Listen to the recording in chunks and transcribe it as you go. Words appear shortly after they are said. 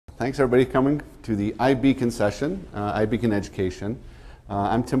Thanks everybody coming to the iBeacon session, iBeacon Education.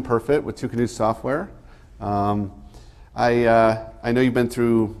 I'm Tim Perfitt with Tucanoe Software. I know you've been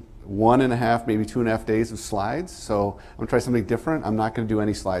through 1.5, maybe 2.5 days of slides, so I'm going to try something different. I'm not going to do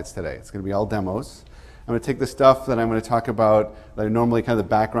any slides today. It's going to be all demos. I'm going to take the stuff that I'm going to talk about that are normally kind of the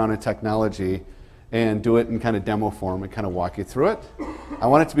background in technology and do it in kind of demo form and kind of walk you through it. I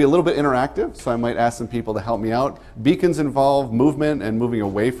want it to be a little bit interactive, so I might ask some people to help me out. Beacons involve movement and moving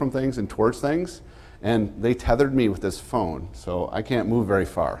away from things and towards things, and they tethered me with this phone, so I can't move very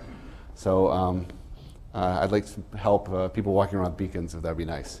far. So I'd like to help people walking around with beacons, if that'd be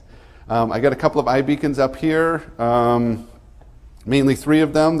nice. I got a couple of iBeacons up here, mainly 3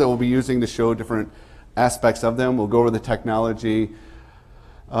 of them that we'll be using to show different aspects of them. We'll go over the technology.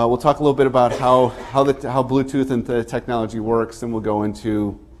 We'll talk a little bit about how Bluetooth and the technology works, and we'll go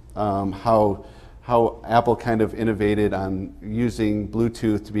into how Apple kind of innovated on using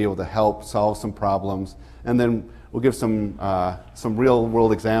Bluetooth to be able to help solve some problems, and then we'll give some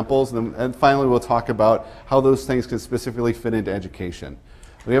real-world examples, and finally we'll talk about how those things can specifically fit into education.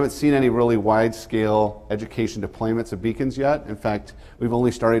 We haven't seen any really wide-scale education deployments of beacons yet. In fact, we've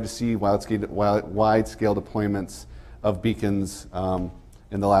only started to see wide-scale deployments of beacons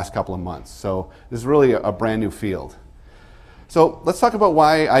in the last couple of months. So this is really a brand new field. So let's talk about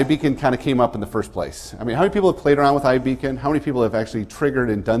why iBeacon kind of came up in the first place. I mean, how many people have played around with iBeacon? How many people have actually triggered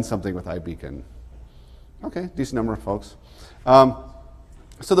and done something with iBeacon? Okay, decent number of folks.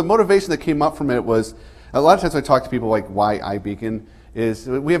 So the motivation that came up from it was, a lot of times I talk to people like why iBeacon is,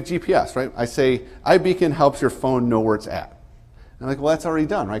 we have GPS, right? I say, iBeacon helps your phone know where it's at. And I'm like, well, that's already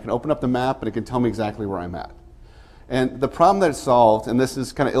done, right? I can open up the map and it can tell me exactly where I'm at. And the problem that it solved, and this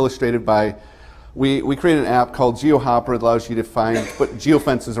is kind of illustrated by, we created an app called GeoHopper that allows you to put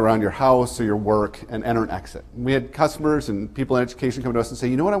geofences around your house or your work and enter and exit. And we had customers and people in education come to us and say,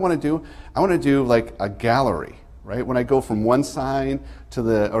 you know what I want to do? I want to do like a gallery, right? When I go from one sign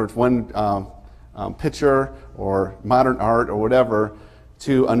to one picture or modern art or whatever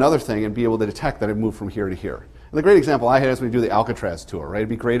to another thing and be able to detect that I moved from here to here. And the great example I had is when we do the Alcatraz tour, right? It'd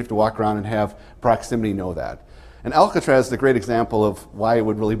be great if to walk around and have proximity know that. And Alcatraz is a great example of why it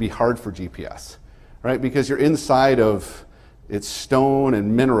would really be hard for GPS, right? Because you're inside of its stone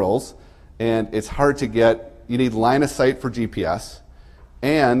and minerals, and it's hard to get, you need line of sight for GPS,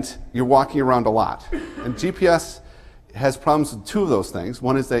 and you're walking around a lot. And GPS has problems with 2 of those things.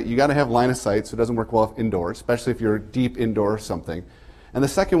 One is that you got to have line of sight, so it doesn't work well indoors, especially if you're deep indoor or something. And the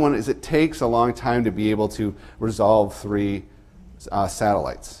second one is it takes a long time to be able to resolve 3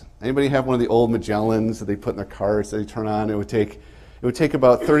 satellites. Anybody have one of the old Magellans that they put in their cars that they turn on? It would take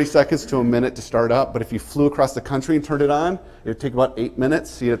about 30 seconds to a minute to start up, but if you flew across the country and turned it on, it would take about 8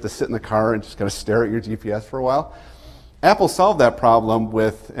 minutes. So you'd have to sit in the car and just kind of stare at your GPS for a while. Apple solved that problem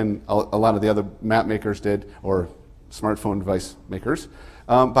with, and a lot of the other map makers did, or smartphone device makers,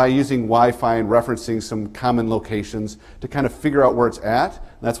 by using Wi-Fi and referencing some common locations to kind of figure out where it's at.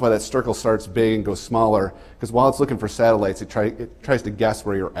 And that's why that circle starts big and goes smaller, because while it's looking for satellites, it tries to guess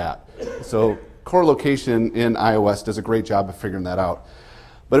where you're at. So core location in iOS does a great job of figuring that out.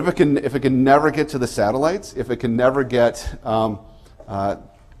 But if it can never get to the satellites, if it can never get to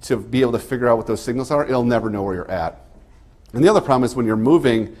be able to figure out what those signals are, it'll never know where you're at. And the other problem is when you're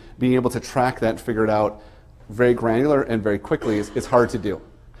moving, being able to track that and figure it out very granular and very quickly is hard to do.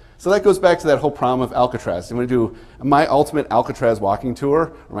 So that goes back to that whole problem of Alcatraz. I'm going to do my ultimate Alcatraz walking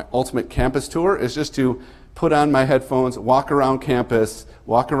tour, or my ultimate campus tour, is just to put on my headphones, walk around campus,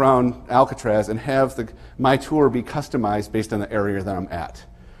 walk around Alcatraz, and have my tour be customized based on the area that I'm at,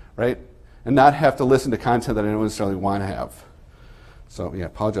 right? And not have to listen to content that I don't necessarily want to have. So yeah,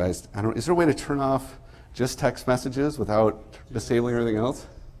 apologize. Is there a way to turn off just text messages without disabling everything else?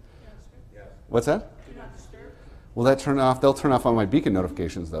 What's that? Will that turn off? They'll turn off all my beacon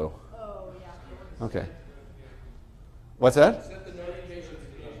notifications, though. Oh, yeah. Okay. What's that? Set the notifications.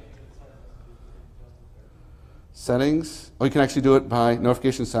 Settings. Oh, you can actually do it by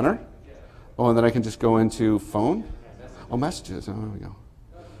Notification Center? Yeah. Oh, and then I can just go into phone? Oh, messages. Oh, there we go.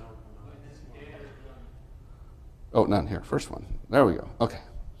 Oh, not here. First one. There we go. Okay.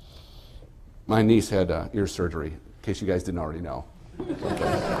 My niece had ear surgery, in case you guys didn't already know.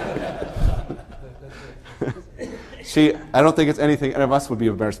 Okay. I don't think it's anything any of us would be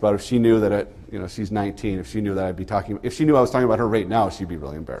embarrassed about if she knew that she's 19. If she knew that if she knew I was talking about her right now, she'd be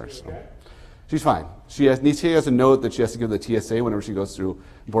really embarrassed. So. She's fine. She has a note that she has to give the TSA whenever she goes through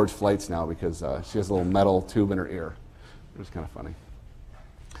board flights now because she has a little metal tube in her ear. It was kind of funny.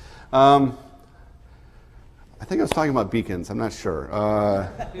 I think I was talking about beacons. I'm not sure.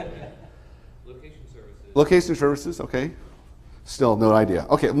 Location services. Location services. Okay. Still no idea.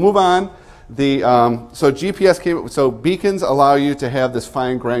 Okay, move on. So GPS came, so beacons allow you to have this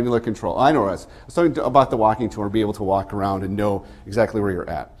fine granular control. I know us. I was talking about the walking tour, be able to walk around and know exactly where you're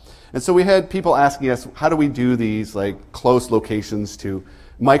at. And so we had people asking us, how do we do these like close locations to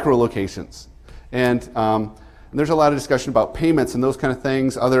micro locations? And there's a lot of discussion about payments and those kind of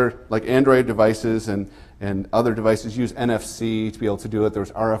things. Other like Android devices and other devices use NFC to be able to do it.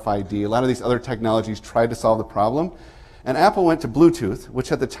 There's RFID. A lot of these other technologies tried to solve the problem. And Apple went to Bluetooth,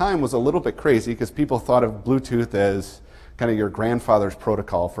 which at the time was a little bit crazy because people thought of Bluetooth as kind of your grandfather's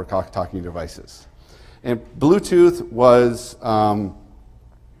protocol for talking devices. And Bluetooth was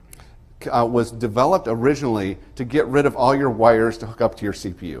developed originally to get rid of all your wires to hook up to your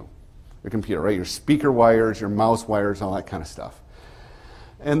CPU, your computer, right? Your speaker wires, your mouse wires, all that kind of stuff.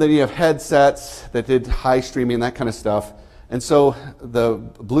 And then you have headsets that did high streaming, that kind of stuff. And so the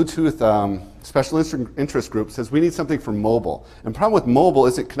Bluetooth special interest group says we need something for mobile. And the problem with mobile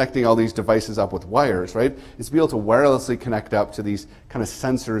isn't connecting all these devices up with wires, right? It's to be able to wirelessly connect up to these kind of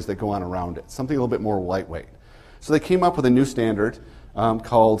sensors that go on around it, something a little bit more lightweight. So they came up with a new standard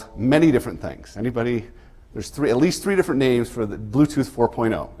called many different things. Anybody? There's at least three different names for the Bluetooth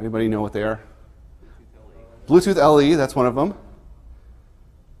 4.0. Anybody know what they are? Bluetooth LE, that's one of them.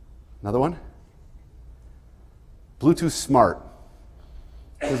 Another one? Bluetooth Smart.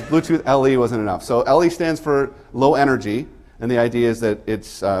 Because Bluetooth LE wasn't enough. So LE stands for low energy, and the idea is that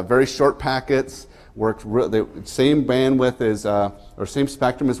it's very short packets, works the same bandwidth as, or same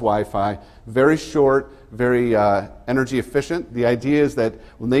spectrum as Wi-Fi, very short, very energy efficient. The idea is that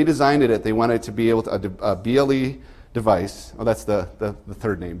when they designed it, they wanted to be able to, a BLE device, oh that's the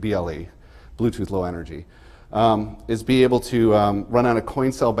third name, BLE, Bluetooth Low Energy, is be able to run on a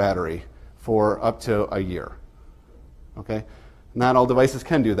coin cell battery for up to a year. Okay? Not all devices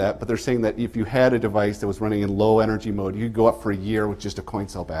can do that, but they're saying that if you had a device that was running in low energy mode, you could go up for a year with just a coin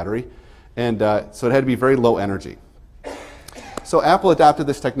cell battery. And so it had to be very low energy. So Apple adopted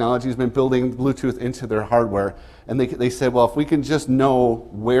this technology, has been building Bluetooth into their hardware, and they said, well, if we can just know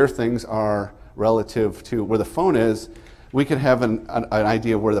where things are relative to where the phone is, we could have an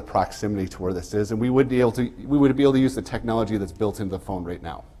idea of where the proximity to where this is, and we would be able to use the technology that's built into the phone right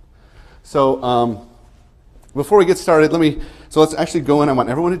now. So before we get started, let's actually go in. I want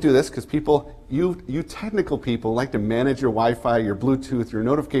everyone to do this because you technical people like to manage your Wi-Fi, your Bluetooth, your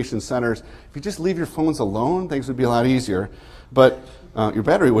notification centers. If you just leave your phones alone, things would be a lot easier. But your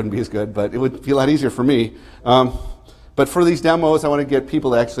battery wouldn't be as good, but it would be a lot easier for me. But for these demos, I want to get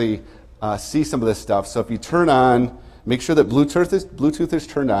people to actually see some of this stuff. So if you turn on, make sure that Bluetooth is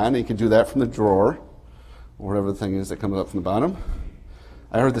turned on, and you can do that from the drawer, or whatever the thing is that comes up from the bottom.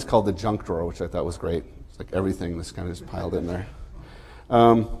 I heard this called the junk drawer, which I thought was great. It's like everything that's kind of just piled in there.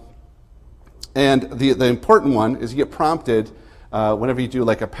 And the important one is you get prompted whenever you do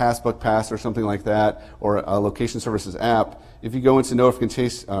like a Passbook Pass or something like that, or a location services app. If you go into go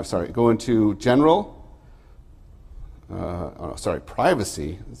into General,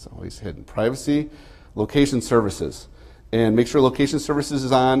 Privacy. It's always hidden. Privacy, Location Services, and make sure Location Services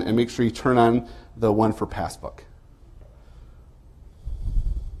is on, and make sure you turn on the one for Passbook.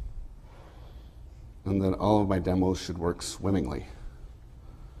 And then all of my demos should work swimmingly.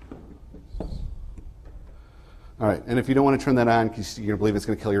 All right, and if you don't want to turn that on because you're going to believe it's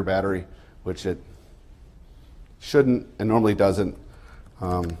going to kill your battery, which it shouldn't and normally doesn't,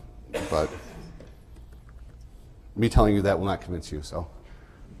 but me telling you that will not convince you, so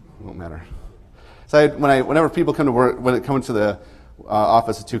it won't matter. So whenever people come to work, when it comes to the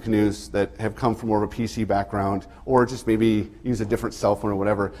office of Two Canoes that have come from more of a PC background, or just maybe use a different cell phone or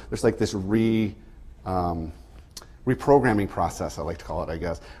whatever, there's like this reprogramming process, I like to call it, I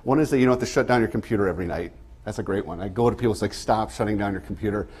guess. One is that you don't have to shut down your computer every night. That's a great one. I go to people, it's like, stop shutting down your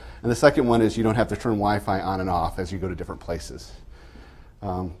computer. And the second one is you don't have to turn Wi-Fi on and off as you go to different places.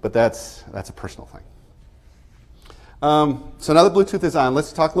 But that's a personal thing. So now that Bluetooth is on,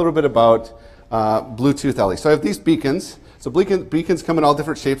 let's talk a little bit about Bluetooth LE. So I have these beacons. So beacons come in all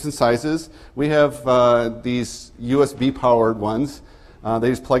different shapes and sizes. We have these USB-powered ones. They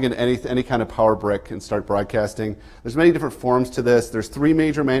just plug in any kind of power brick and start broadcasting. There's many different forms to this. There's three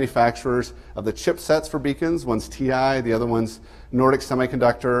major manufacturers of the chipsets for beacons. One's TI, the other one's Nordic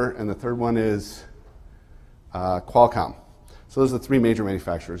Semiconductor, and the third one is Qualcomm. So those are the three major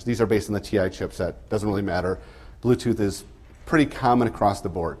manufacturers. These are based on the TI chipset. Doesn't really matter. Bluetooth is pretty common across the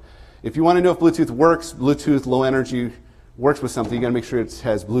board. If you want to know if Bluetooth works, Bluetooth Low Energy works with something, you got to make sure it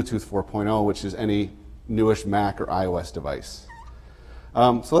has Bluetooth 4.0, which is any newish Mac or iOS device.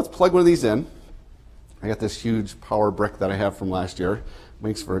 So let's plug one of these in. I got this huge power brick that I have from last year.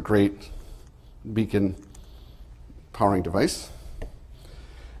 Makes for a great beacon powering device.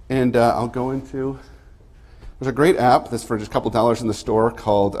 And I'll go into, there's a great app that's for just a couple dollars in the store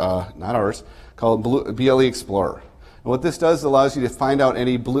called, not ours, called BLE Explorer. And what this does allows you to find out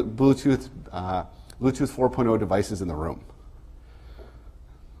any Bluetooth 4.0 devices in the room.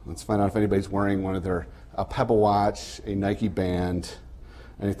 Let's find out if anybody's wearing one of their, a Pebble Watch, a Nike Band,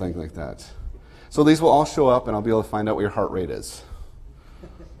 anything like that. So these will all show up and I'll be able to find out what your heart rate is.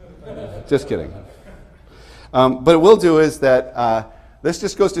 Just kidding. But what we'll do is that this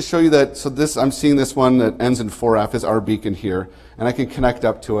just goes to show you that, so this, I'm seeing this one that ends in 4F is our beacon here, and I can connect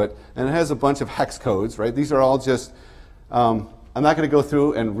up to it, and it has a bunch of hex codes, right? These are all just, I'm not going to go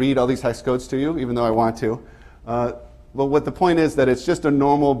through and read all these hex codes to you, even though I want to. But what the point is that it's just a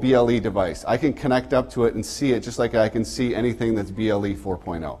normal BLE device. I can connect up to it and see it just like I can see anything that's BLE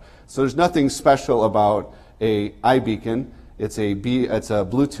 4.0. So there's nothing special about a iBeacon. It's a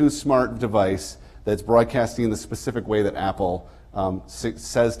Bluetooth smart device that's broadcasting in the specific way that Apple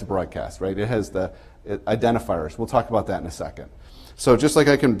says to broadcast, right? It has the identifiers. We'll talk about that in a second. So just like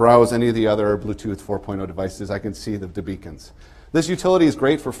I can browse any of the other Bluetooth 4.0 devices, I can see the beacons. This utility is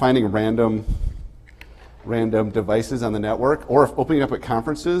great for finding random devices on the network, or if opening up at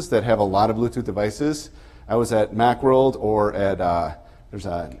conferences that have a lot of Bluetooth devices. I was at Macworld or at there's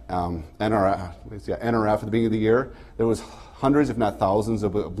a NRF at the beginning of the year. There was hundreds, if not thousands,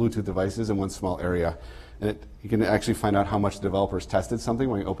 of Bluetooth devices in one small area. And you can actually find out how much developers tested something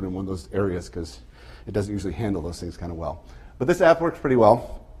when you open in one of those areas, because it doesn't usually handle those things kind of well. But this app works pretty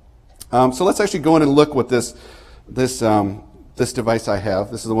well. So let's actually go in and look what this device I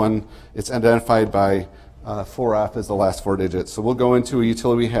have. This is the one, it's identified by 4F as the last 4 digits. So we'll go into a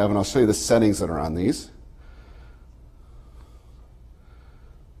utility we have, and I'll show you the settings that are on these.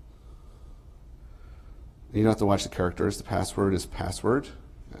 You don't have to watch the characters. The password is password.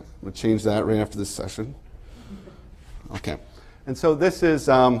 I'm going to change that right after this session. Okay. And so this is,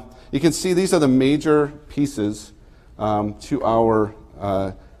 you can see these are the major pieces to a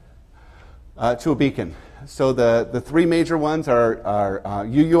beacon. So the 3 major ones are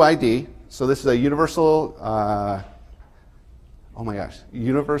UUID. So this is a universal,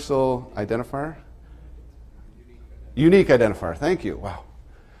 universal identifier? Unique identifier, thank you. Wow.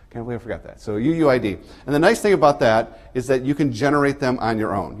 Can't believe I forgot that. So UUID. And the nice thing about that is that you can generate them on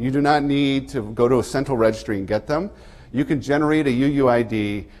your own. You do not need to go to a central registry and get them. You can generate a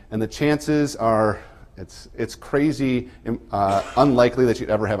UUID, and the chances are, it's crazy unlikely that you'd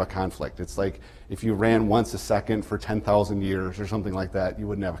ever have a conflict. It's like if you ran once a second for 10,000 years or something like that, you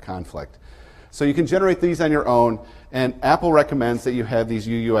wouldn't have a conflict. So you can generate these on your own, and Apple recommends that you have these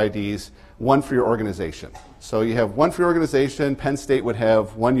UUIDs, one for your organization. So you have one for your organization. Penn State would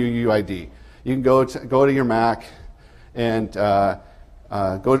have one UUID. You can go to your Mac and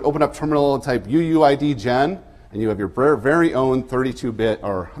open up terminal and type UUID gen, and you have your very own 32-bit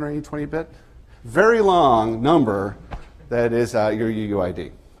or 120-bit, very long number that is your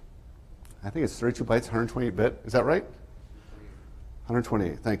UUID. I think it's 32 bytes, 128-bit. Is that right?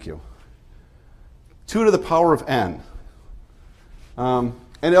 128. Thank you. 2 to the power of n. And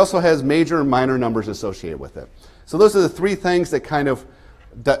it also has major and minor numbers associated with it. So those are the 3 things that kind of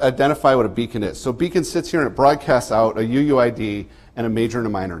identify what a beacon is. So beacon sits here and it broadcasts out a UUID and a major and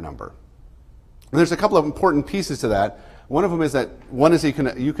a minor number. And there's a couple of important pieces to that. One of them is that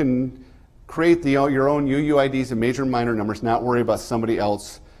you can create your own UUIDs and major and minor numbers, not worry about somebody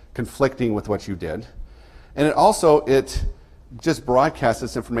else conflicting with what you did. And it just broadcasts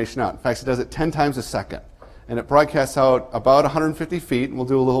this information out. In fact, it does it 10 times a second. And it broadcasts out about 150 feet, and we'll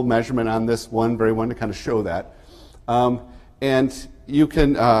do a little measurement on this very one to kind of show that. And you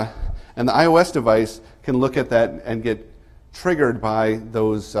can, and the iOS device can look at that and get triggered by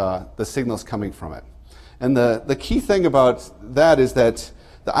those the signals coming from it. And the key thing about that is that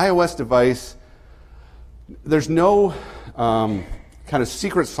the iOS device, there's no kind of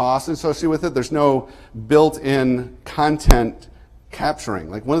secret sauce associated with it. There's no built-in content capturing.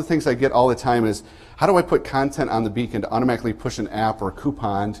 Like one of the things I get all the time is, how do I put content on the beacon to automatically push an app or a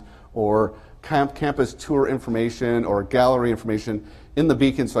coupon or campus tour information or gallery information in the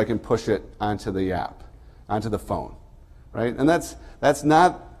beacon so I can push it onto the app, onto the phone, right? And that's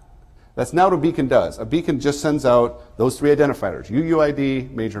not what a beacon does. A beacon just sends out those 3 identifiers, UUID,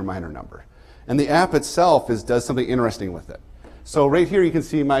 major and minor number. And the app itself does something interesting with it. So right here you can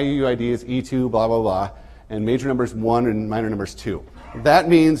see my UUID is E2, blah, blah, blah, and major number is 1 and minor number is 2. That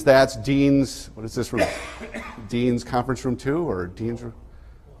means that's Dean's, what is this room? Dean's conference room 2 or Dean's room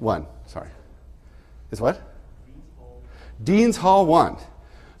 1, sorry. Is what? Dean's Hall 1.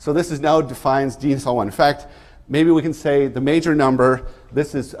 So this is now defines Dean's Hall 1. In fact, maybe we can say the major number,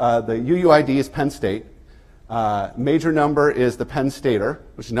 this is, the UUID is Penn State. Major number is the Penn Stater,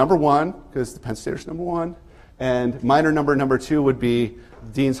 which is number 1, because the Penn Stater is number 1. And minor number 2 would be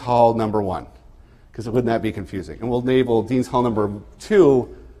Dean's Hall number 1, because wouldn't that be confusing? And we'll enable Dean's Hall number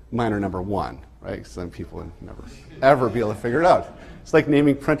 2, minor number 1, right? Because then people would never, ever be able to figure it out. It's like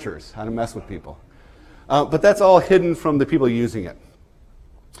naming printers, how to mess with people. But that's all hidden from the people using it.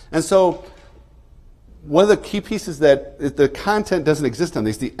 And so one of the key pieces that the content doesn't exist on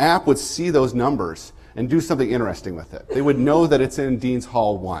these, the app would see those numbers and do something interesting with it. They would know that it's in Dean's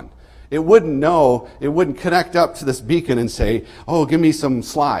Hall 1. It wouldn't connect up to this beacon and say, oh, give me some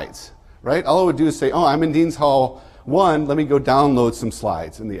slides, right? All it would do is say, oh, I'm in Dean's Hall 1, let me go download some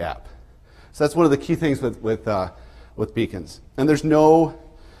slides in the app. So that's one of the key things with beacons. And there's no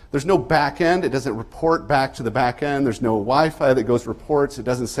back end. It doesn't report back to the back end. There's no Wi-Fi that goes reports. It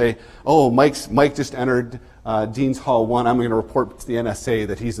doesn't say, oh, Mike just entered Dean's Hall 1. I'm going to report to the NSA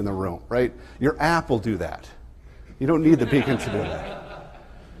that he's in the room, right? Your app will do that. You don't need the beacon to do that.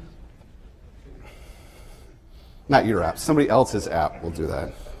 Not your app. Somebody else's app will do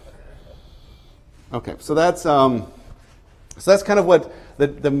that. Okay, so that's kind of what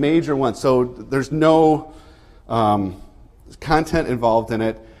the major one. So there's no content involved in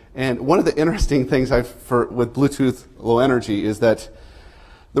it. And one of the interesting things with Bluetooth Low Energy is that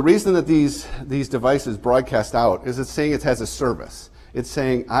the reason that these devices broadcast out is it's saying it has a service. It's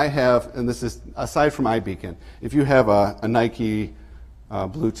saying I have, and this is aside from iBeacon, if you have a Nike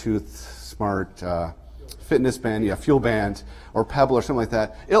Bluetooth smart fitness band, Fuel Band, or Pebble or something like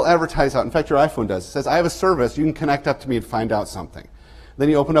that, it'll advertise out. In fact, your iPhone does. It says, I have a service. You can connect up to me and find out something. Then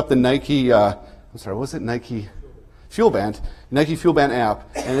you open up the Nike, Nike Fuel Band, Nike Fuel Band app,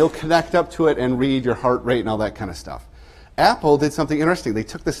 and it'll connect up to it and read your heart rate and all that kind of stuff. Apple did something interesting. They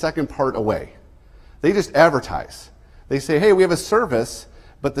took the second part away. They just advertise. They say, hey, we have a service,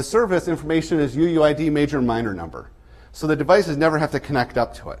 but the service information is UUID major and minor number. So the devices never have to connect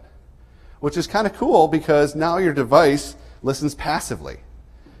up to it, which is kind of cool because now your device listens passively.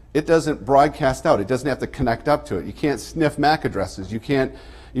 It doesn't broadcast out. It doesn't have to connect up to it. You can't sniff MAC addresses. You can't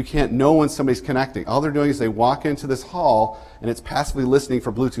know when somebody's connecting. All they're doing is they walk into this hall and it's passively listening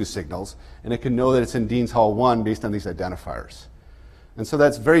for Bluetooth signals, and it can know that it's in Dean's Hall 1 based on these identifiers. And so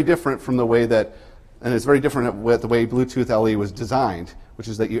that's very different from the way that, and it's very different with the way Bluetooth LE was designed, which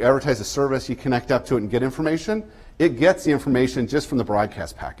is that you advertise a service, you connect up to it and get information. It gets the information just from the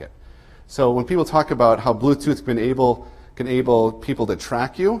broadcast packet. So when people talk about how Bluetooth can enable people to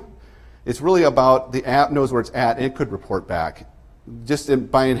track you, it's really about the app knows where it's at and it could report back. Just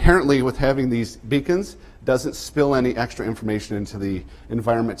by inherently with having these beacons, doesn't spill any extra information into the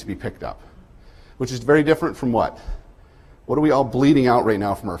environment to be picked up, which is very different from what? What are we all bleeding out right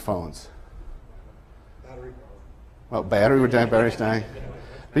now from our phones? Battery. Well, battery's dying.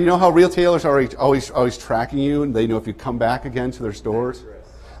 But you know how retailers are always tracking you, and they know if you come back again to their stores?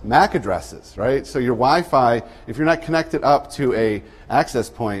 MAC addresses, right? So your Wi-Fi, if you're not connected up to a access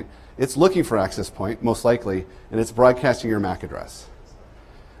point, it's looking for access point, most likely, and it's broadcasting your MAC address.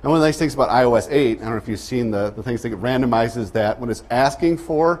 And one of the nice things about iOS 8, I don't know if you've seen the things that it randomizes that. When it's asking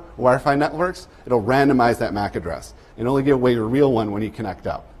for Wi-Fi networks, it'll randomize that MAC address and only give away your real one when you connect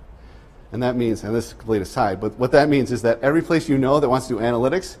up. And that means, and this is a complete aside, but what that means is that every place you know that wants to do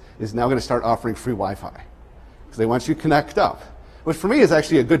analytics is now going to start offering free Wi-Fi because they want you to connect up, which for me is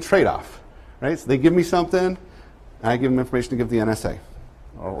actually a good trade-off, right? So they give me something, and I give them information to give the NSA. It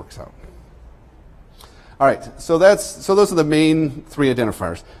all works out. All right, so those are the main 3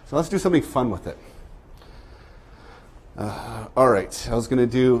 identifiers. So let's do something fun with it. All right, I was going to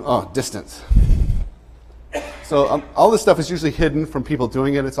do, distance. So all this stuff is usually hidden from people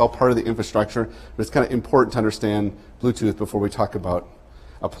doing it. It's all part of the infrastructure, but it's kind of important to understand Bluetooth before we talk about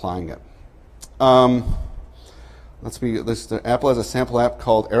applying it. Apple has a sample app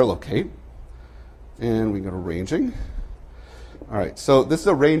called AirLocate, and we can go to ranging. All right, so this is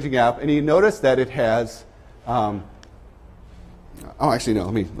a ranging app, and you notice that it has. Actually, no.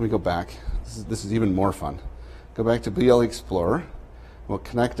 Let me go back. This is even more fun. Go back to BL Explorer. We'll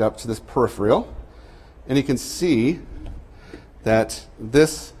connect up to this peripheral, and you can see that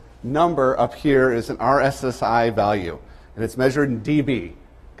this number up here is an RSSI value, and it's measured in dB,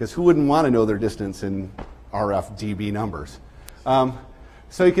 because who wouldn't want to know their distance in RF dB numbers?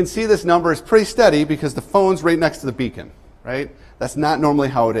 So you can see this number is pretty steady because the phone's right next to the beacon, right? That's not normally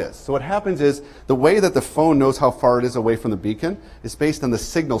how it is. So what happens is the way that the phone knows how far it is away from the beacon is based on the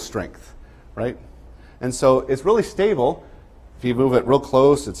signal strength, right? And so it's really stable. If you move it real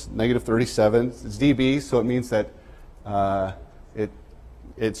close, it's negative 37. It's dB, so it means that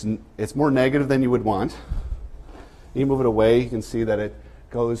it's more negative than you would want. You move it away, you can see that it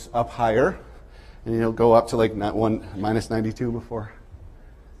goes up higher. and it'll go up to like minus 92 before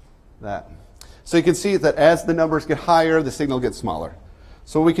that. So you can see that as the numbers get higher, the signal gets smaller.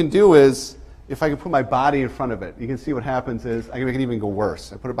 So what we can do is, if I can put my body in front of it, you can see what happens is I can make it even go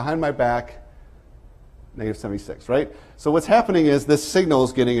worse. I put it behind my back, negative 76, right? So what's happening is this signal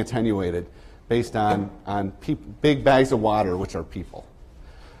is getting attenuated based on big bags of water, which are people,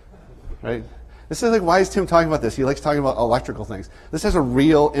 right? This is like, why is Tim talking about this? He likes talking about electrical things. This has a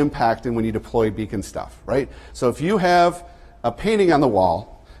real impact in when you deploy beacon stuff, right? So if you have a painting on the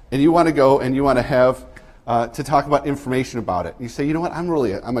wall and you want to go and you want to have to talk about information about it, you say, you know what,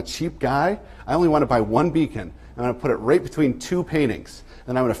 I'm a cheap guy. I only want to buy one beacon. I'm going to put it right between two paintings,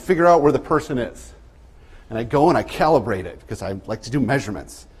 and I'm going to figure out where the person is. And I go and I calibrate it because I like to do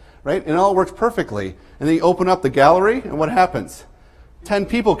measurements, right? And it all works perfectly. And then you open up the gallery, and what happens? 10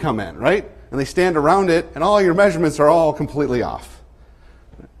 people come in, right? And they stand around it, and all your measurements are all completely off.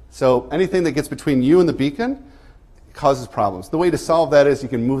 So anything that gets between you and the beacon causes problems. The way to solve that is you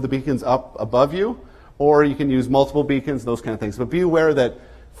can move the beacons up above you, or you can use multiple beacons, those kind of things. But be aware that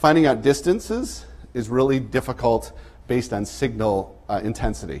finding out distances is really difficult based on signal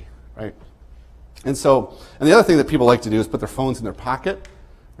intensity, right? And the other thing that people like to do is put their phones in their pocket,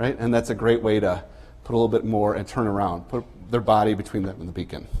 right? And that's a great way to put a little bit more and turn around, put their body between them and the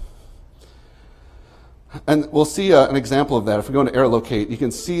beacon. And we'll see an example of that. If we go into air locate, you can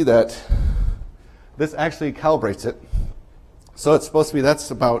see that this actually calibrates it. So it's supposed to be, is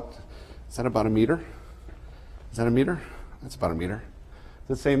that about a meter? Is that a meter? That's about a meter.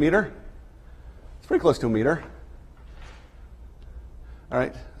 Does it say a meter? It's pretty close to a meter. All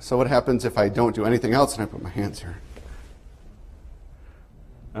right, so what happens if I don't do anything else and I put my hands here?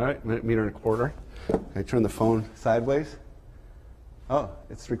 All right, meter and a quarter. I turn the phone sideways. Oh,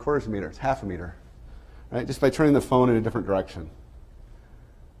 it's 3/4 meter, it's half a meter. All right, just by turning the phone in a different direction.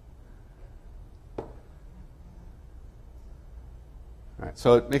 All right,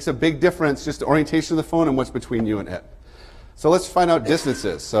 so it makes a big difference, just the orientation of the phone and what's between you and it. So let's find out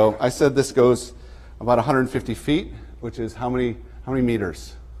distances. So I said this goes about 150 feet, which is how many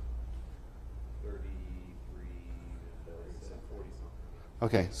meters? 33, 40 something.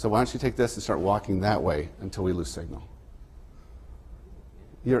 Okay, so why don't you take this and start walking that way until we lose signal.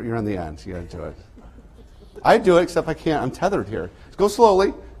 You're on the end, so you gotta do it. I do it, except I can't, I'm tethered here. So go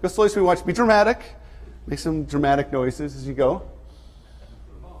slowly so we watch. Be dramatic. Make some dramatic noises as you go.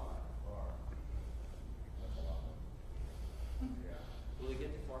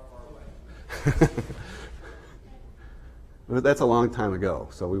 That's a long time ago,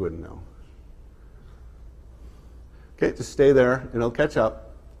 so we wouldn't know. Okay, just stay there, and it'll catch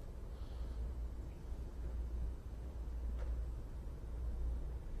up.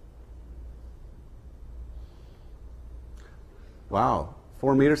 Wow,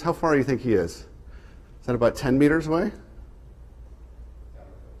 4 meters? How far do you think he is? Is that about 10 meters away?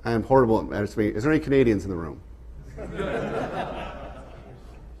 I am horrible at estimating. Is there any Canadians in the room?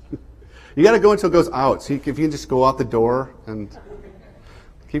 You got to go until it goes out. So if you can just go out the door and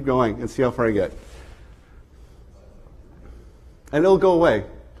keep going and see how far you get. And it'll go away.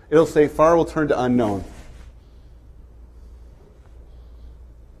 It'll say far will turn to unknown.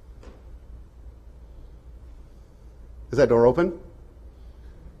 Is that door open?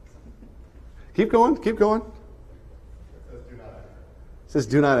 Keep going, keep going. It says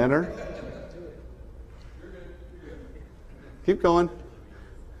do not enter. Keep going.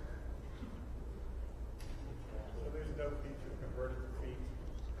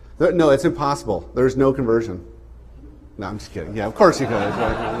 No, it's impossible. There's no conversion. No, I'm just kidding. Yeah, of course you could.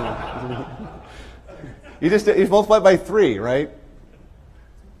 You multiply by 3, right?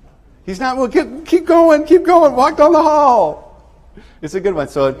 He's not. Well, keep going. Keep going. Walk down the hall. It's a good one.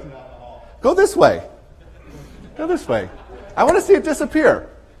 So go this way. Go this way. I want to see it disappear.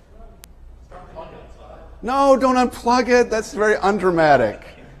 No, don't unplug it. That's very undramatic.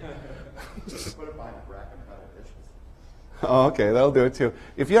 Oh, okay, that'll do it too.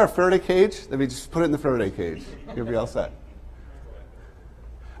 If you have a Faraday cage, then we just put it in the Faraday cage. You'll be all set.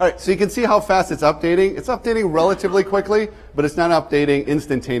 All right, so you can see how fast it's updating. It's updating relatively quickly, but it's not updating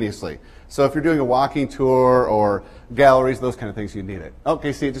instantaneously. So if you're doing a walking tour or galleries, those kind of things, you need it.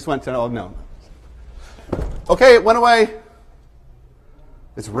 Okay, see, it just went to, oh no. Okay, it went away.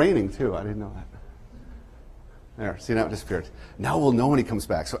 It's raining too, I didn't know that. There, see, now it disappeared. Now we'll know when he comes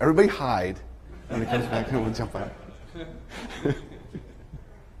back. So everybody hide. When he comes back, we'll jump out.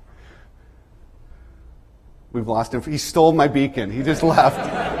 We've lost him. He stole my beacon. He just left.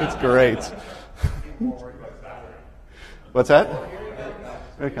 It's great. What's that?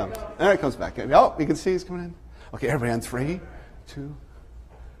 There he comes. There he comes back in. Oh, you can see he's coming in. Okay, everybody on 3, 2.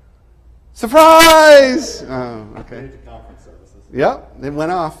 Surprise! Oh, okay. Conference services. Yep, it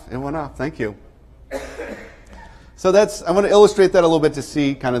went off. It went off. Thank you. So that's, I want to illustrate that a little bit to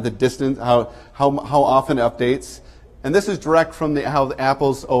see kind of the distance, how often it updates. And this is direct from how the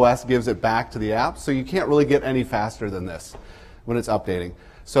Apple's OS gives it back to the app. So you can't really get any faster than this when it's updating.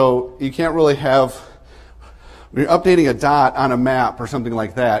 So you can't really have, when you're updating a dot on a map or something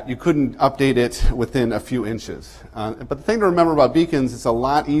like that, you couldn't update it within a few inches. But the thing to remember about beacons, it's a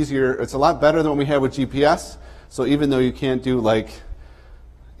lot easier, it's a lot better than what we had with GPS. So even though you can't do like,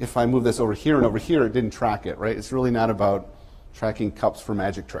 if I move this over here and over here, it didn't track it, right? It's really not about tracking cups for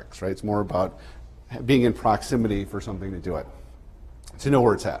magic tricks, right? It's more about being in proximity for something to do it, to know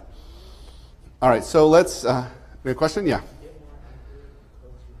where it's at. All right, so let's, we have a question? Yeah.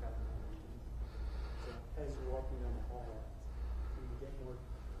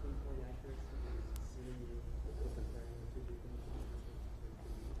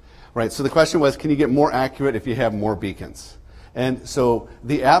 Right, so the question was, can you get more accurate if you have more beacons? And so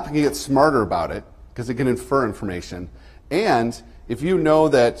the app can get smarter about it because it can infer information. And if you know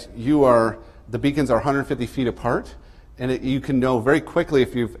that the beacons are 150 feet apart, and you can know very quickly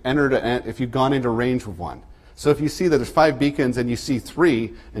if if you've gone into range with one. So if you see that there's 5 beacons and you see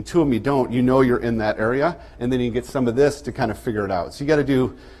 3 and 2 of them you don't, you know you're in that area, and then you get some of this to kind of figure it out. So you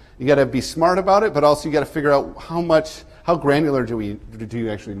got to be smart about it, but also you got to figure out how granular do you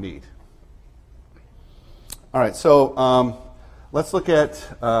actually need. All right, so let's look at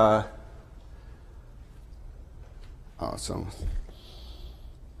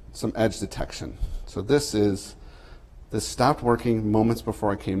some edge detection. So this stopped working moments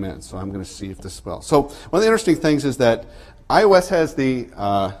before I came in, so I'm going to see if this will. So one of the interesting things is that iOS has the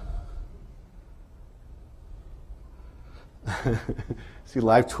see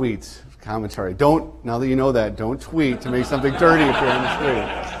live tweets, commentary. Now that you know that, don't tweet to make something dirty if you're on the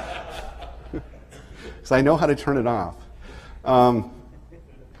screen. Because I know how to turn it off.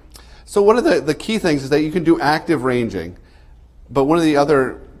 So one of the key things is that you can do active ranging, but one of the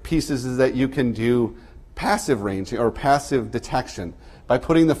other pieces is that you can do passive ranging or passive detection by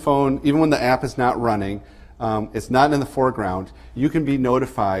putting the phone, even when the app is not running, it's not in the foreground, you can be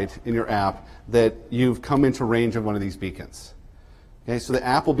notified in your app that you've come into range of one of these beacons. Okay, so the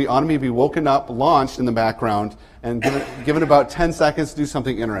app will be automatically woken up, launched in the background, and given about 10 seconds to do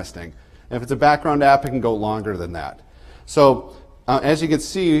something interesting. And if it's a background app, it can go longer than that. So as you can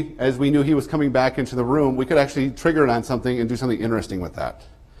see, as we knew he was coming back into the room, we could actually trigger it on something and do something interesting with that.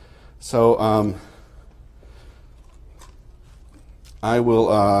 So I'll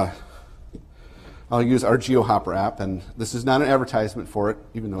use our GeoHopper app, and this is not an advertisement for it,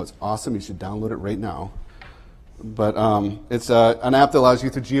 even though it's awesome. You should download it right now. But it's an app that allows you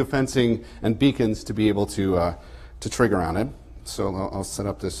through geofencing and beacons to be able to trigger on it. So I'll set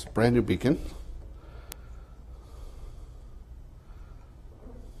up this brand new beacon.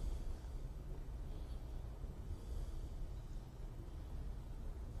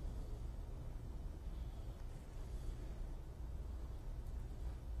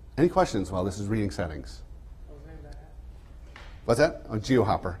 Any questions while this is reading settings? What was the name of that app? What's that? Oh,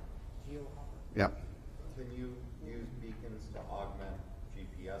 GeoHopper. GeoHopper. Yep. Can you use beacons to augment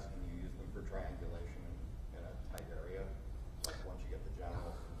GPS? Can you use them for triangulation in a tight area? Like once you get the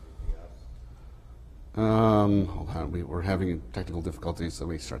general from GPS? Hold on, we're having technical difficulties, so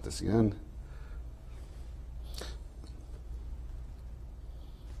let me start this again.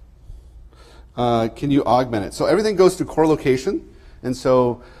 Can you augment it? So everything goes to core location, and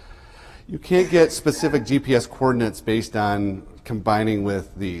so you can't get specific GPS coordinates based on combining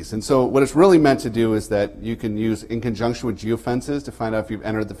with these. And so what it's really meant to do is that you can use in conjunction with geofences to find out if you've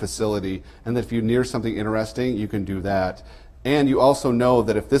entered the facility, and that if you're near something interesting, you can do that. And you also know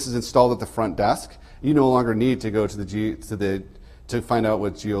that if this is installed at the front desk, you no longer need to go to to find out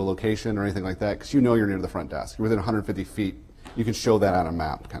what geolocation or anything like that, because you know you're near the front desk. You're within 150 feet. You can show that on a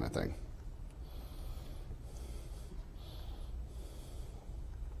map kind of thing.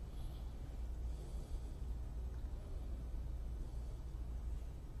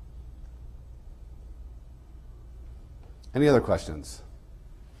 Any other questions?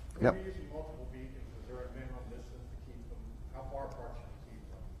 Yep. If you're using multiple beacons, is there a minimum distance to keep them? How far apart should you keep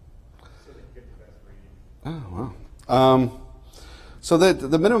them so that you get the best reading? Oh, wow. So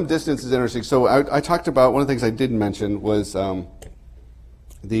the minimum distance is interesting. So I talked about, one of the things I didn't mention was I'll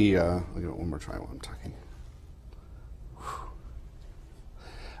give it one more try while I'm talking.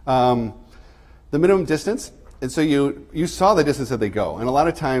 The minimum distance. And so you saw the distance that they go. And a lot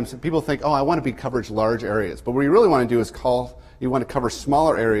of times people think, oh, I want to be coverage large areas. But what you really want to do is you want to cover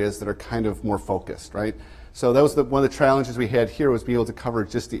smaller areas that are kind of more focused, right? So that was one of the challenges we had here, was being able to cover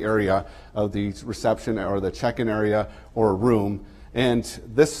just the area of the reception or the check-in area or a room. And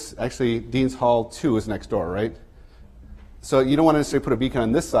this, actually, Dean's Hall 2 is next door, right? So you don't want to necessarily put a beacon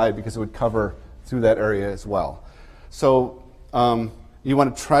on this side because it would cover through that area as well. So you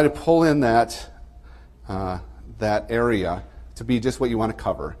want to try to pull in that area to be just what you want to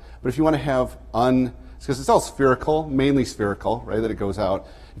cover. But if you want to have because it's all spherical, mainly spherical, right, that it goes out.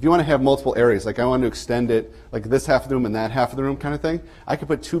 If you want to have multiple areas, like I want to extend it like this half of the room and that half of the room kind of thing, I could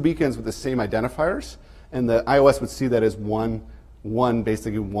put 2 beacons with the same identifiers, and the iOS would see that as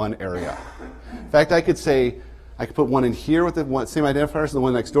basically one area. In fact, I could put one in here with the same identifiers and the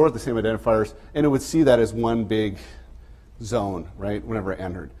one next door with the same identifiers, and it would see that as one big zone, right, whenever I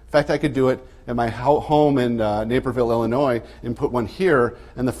entered. In fact, I could do it at my home in Naperville, Illinois, and put one here,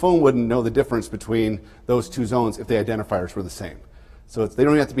 and the phone wouldn't know the difference between those 2 zones if the identifiers were the same. So they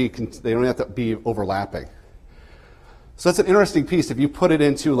don't have to be overlapping. So that's an interesting piece. If you put it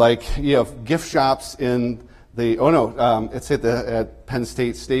into, like, you have gift shops in it's at Penn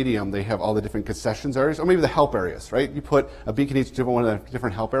State Stadium. They have all the different concessions areas, or maybe the help areas, right? You put a beacon in each one of the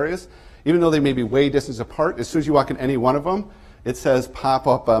different help areas. Even though they may be way distance apart, as soon as you walk in any one of them, it says pop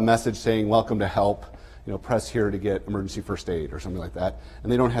up a message saying welcome to help, press here to get emergency first aid or something like that,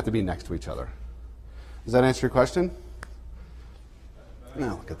 and they don't have to be next to each other. Does that answer your question?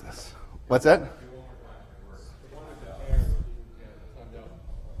 Now look at this. What's that?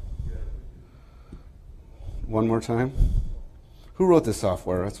 One more time. Who wrote this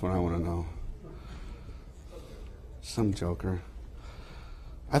software? That's what I want to know. Some joker.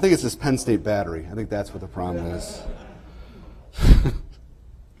 I think it's this Penn State battery. I think that's what the problem is.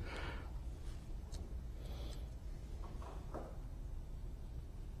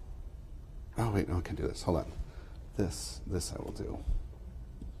 Oh, wait, no, I can do this. Hold on. This I will do.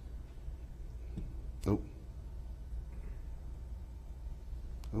 Oh.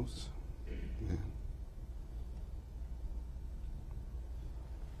 Oops. Yeah.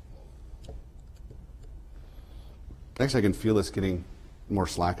 Actually, I can feel this getting more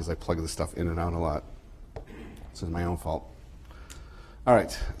slack as I plug this stuff in and out a lot. This is my own fault. All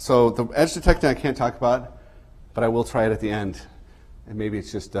right, so the edge detecting I can't talk about, but I will try it at the end. And maybe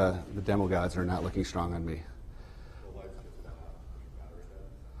it's just the demo gods are not looking strong on me.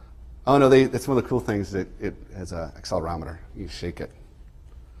 Oh no, that's one of the cool things that it has an accelerometer. You shake it.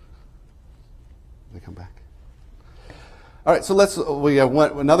 They come back. All right, so we have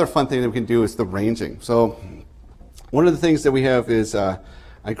another fun thing that we can do is the ranging. So one of the things that we have is I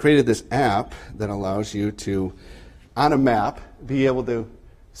created this app that allows you to, on a map, be able to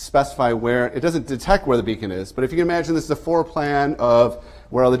specify where, it doesn't detect where the beacon is, but if you can imagine this is a floor plan of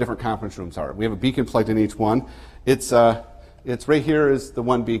where all the different conference rooms are. We have a beacon plugged in each one. It's right here is the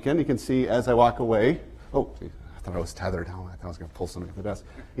one beacon. You can see as I walk away, oh, I thought I was tethered. Oh, I thought I was going to pull something at the desk.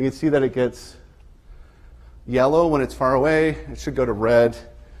 You can see that it gets yellow when it's far away. It should go to red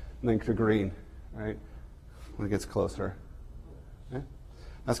and then to green, right, when it gets closer. Okay?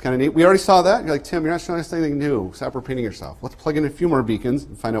 That's kind of neat. We already saw that. You're like, Tim, you're not showing us anything new. Stop repeating yourself. Let's plug in a few more beacons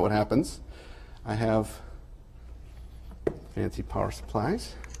and find out what happens. I have fancy power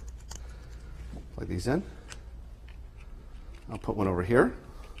supplies. Plug these in. I'll put one over here.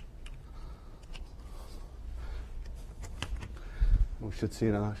 We should see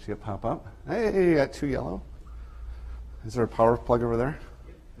it pop up. Hey, you got 2 yellow. Is there a power plug over there?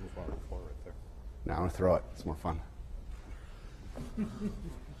 Move on to 4 right there. No, I'm going to throw it. It's more fun.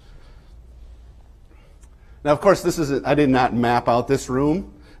 Now, of course, I did not map out this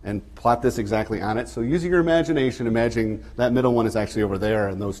room and plot this exactly on it. So using your imagination, imagine that middle one is actually over there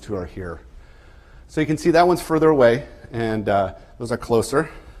and those 2 are here. So you can see that one's further away and those are closer.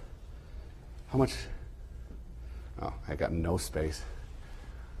 How much? Oh, I got no space.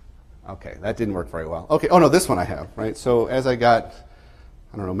 Okay, that didn't work very well. Okay, oh no, this one I have, right? So as I don't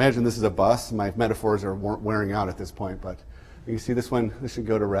know, imagine this is a bus. My metaphors are wearing out at this point, but you can see this one, this should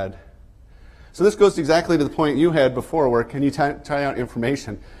go to red. So this goes exactly to the point you had before where can you try out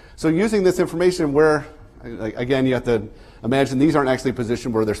information. So using this information where, again, you have to imagine these aren't actually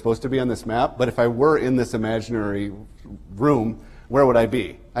positioned where they're supposed to be on this map, but if I were in this imaginary room, where would I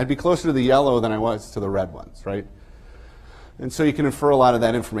be? I'd be closer to the yellow than I was to the red ones, right? And so you can infer a lot of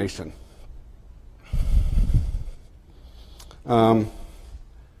that information. And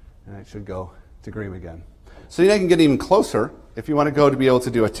it should go to green again. So I can get even closer if you want to go to be able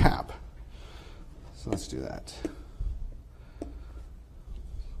to do a tap. So let's do that.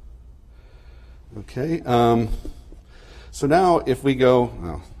 Okay. So now if we go,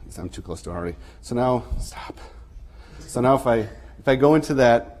 oh, I'm too close to it already. So now, stop. So now if I if I go into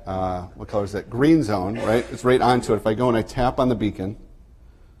that, what color is that? Green zone, right? It's right onto it. If I go and I tap on the beacon,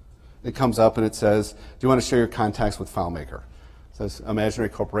 it comes up and it says, do you want to share your contacts with FileMaker? It says imaginary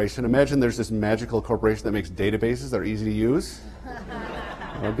corporation. Imagine there's this magical corporation that makes databases that are easy to use.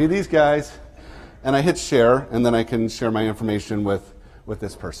 It'll be these guys. And I hit share, and then I can share my information with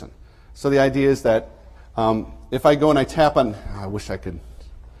this person. So the idea is that if I go and I tap on, I wish I could,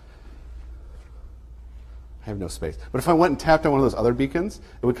 I have no space. But if I went and tapped on one of those other beacons,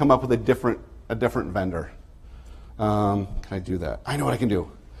 it would come up with a different vendor. Can I do that? I know what I can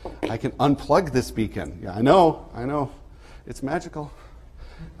do. I can unplug this beacon. Yeah, I know. It's magical.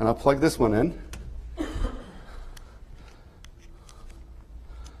 And I'll plug this one in.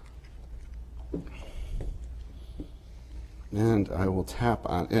 And I will tap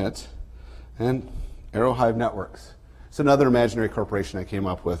on it. And Arrowhive Networks. It's another imaginary corporation I came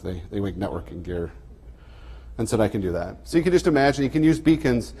up with. They make networking gear. And so I can do that. So you can just imagine, you can use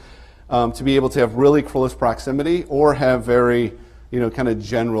beacons to be able to have really close proximity or have very, kind of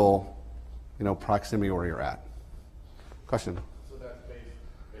general, proximity where you're at. Question? So that's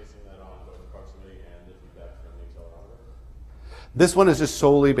basing that on both proximity and the feedback from the accelerometer? This one is just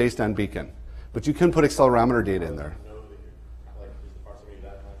solely based on beacon, but you can put accelerometer data in there. Is the proximity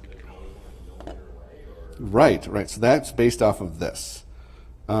that much that it knows when it's a millimeter away? Or? Right. So that's based off of this.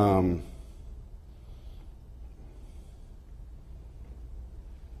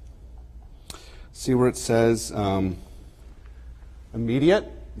 See where it says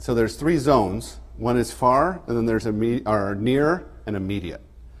immediate? So there's 3 zones. One is far, and then there's near and immediate.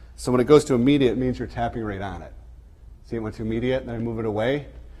 So when it goes to immediate, it means you're tapping right on it. See, it went to immediate, then I move it away.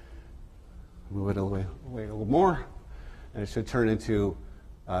 Move it away a little more, and it should turn into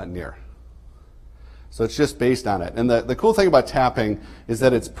near. So it's just based on it. And the cool thing about tapping is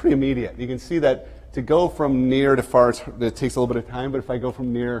that it's pretty immediate. You can see that to go from near to far, it takes a little bit of time, but if I go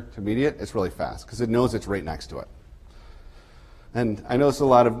from near to immediate, it's really fast because it knows it's right next to it. And I know it's a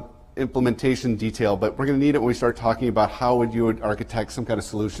lot of implementation detail, but we're going to need it when we start talking about how would you architect some kind of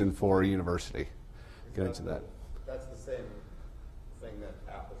solution for a university. Get into that. That's the same thing that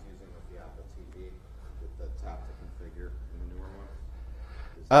Apple's using with the Apple TV, with the tap to configure in the newer one.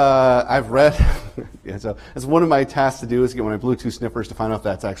 I've read, yeah, so it's one of my tasks to do is get my Bluetooth sniffers to find out if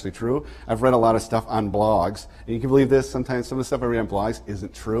that's actually true. I've read a lot of stuff on blogs, and you can believe this, sometimes some of the stuff I read on blogs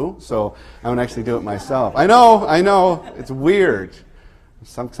isn't true, so I won't actually do it myself. I know, it's weird. I'm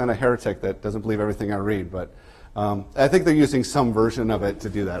some kind of heretic that doesn't believe everything I read, but I think they're using some version of it to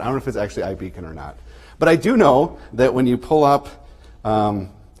do that. I don't know if it's actually iBeacon or not. But I do know that when you pull up,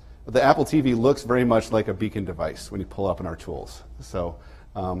 the Apple TV looks very much like a beacon device when you pull up in our tools. So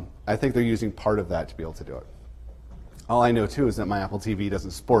I think they're using part of that to be able to do it. All I know, too, is that my Apple TV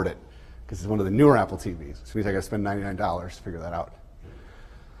doesn't support it because it's one of the newer Apple TVs. So it means I got to spend $99 to figure that out.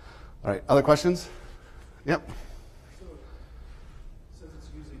 All right, other questions? Yep. So since it's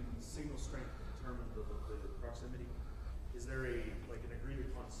using signal strength to determine the proximity, is there an agreed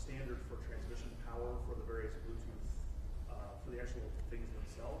upon standard for transmission power for the various Bluetooth, for the actual things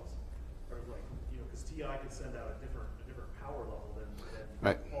themselves? Or because TI can send out a different power level than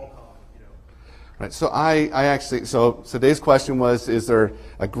right. Qualcomm, Right. So I actually, so Dave's question was, is there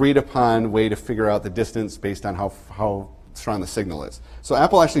agreed upon way to figure out the distance based on how strong the signal is? So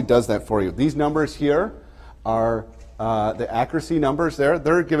Apple actually does that for you. These numbers here are the accuracy numbers there.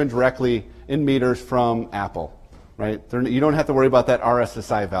 They're given directly in meters from Apple, right? You don't have to worry about that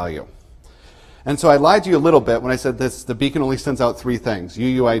RSSI value. And so I lied to you a little bit when I said this, the beacon only sends out 3 things.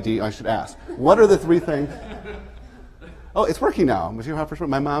 UUID, I should ask. What are the 3 things? Oh, it's working now.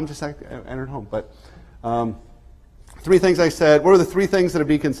 My mom just entered home. But 3 things I said. What are the 3 things that a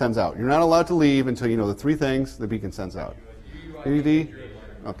beacon sends out? You're not allowed to leave until you know the 3 things the beacon sends out. UUID?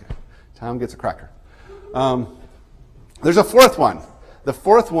 Okay. Tom gets a cracker. There's a 4th one. The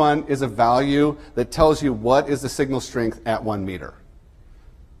 4th one is a value that tells you what is the signal strength at 1 meter.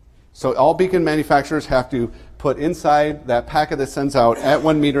 So all beacon manufacturers have to put inside that packet that sends out at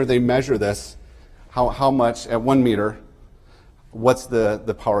 1 meter, they measure this, how much at 1 meter, what's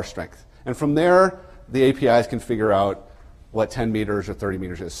the power strength. And from there, the APIs can figure out what 10 meters or 30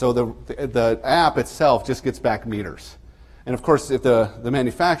 meters is. So the app itself just gets back meters. And of course, if the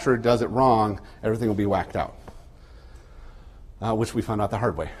manufacturer does it wrong, everything will be whacked out, which we found out the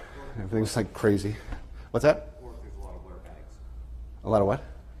hard way. Everything's like crazy. What's that? Or if there's a lot of water bags. A lot of what?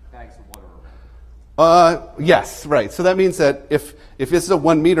 Bags of water. Yes, right. So that means that if this is a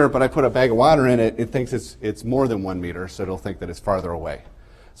 1 meter, but I put a bag of water in it, it thinks it's more than 1 meter, so it'll think that it's farther away.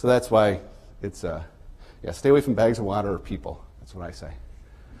 So that's why it's, stay away from bags of water or people. That's what I say.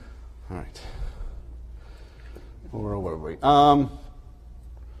 All right. Or what were we? Oh,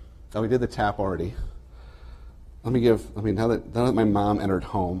 we did the tap already. Now that my mom entered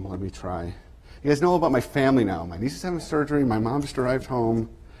home, let me try. You guys know about my family now. My niece is having surgery. My mom just arrived home.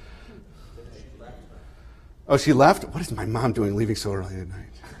 Oh, she left? What is my mom doing leaving so early at night?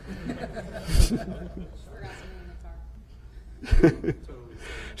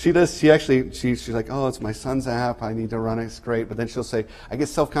 She does. She's like, oh, it's my son's app. I need to run it. It's great. But then she'll say, I get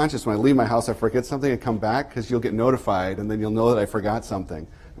self-conscious when I leave my house. I forget something and come back because you'll get notified, and then you'll know that I forgot something.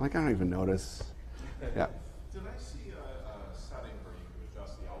 I'm like, I don't even notice. Yeah. Did I see a setting where you can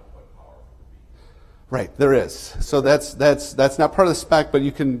adjust the output power for the beacon? Right, there is. So that's not part of the spec, but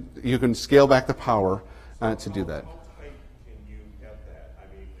you can scale back the power to do that. How tight can you get that? I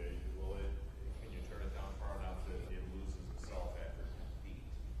mean, can you turn it down far enough that it loses itself after 10 feet?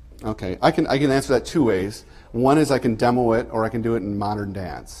 Okay, I can answer that two ways. One is I can demo it, or I can do it in modern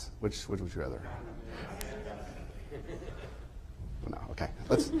dance. Which would you rather? No, okay.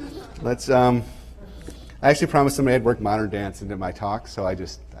 Let's. I actually promised somebody I'd work modern dance into my talk, so I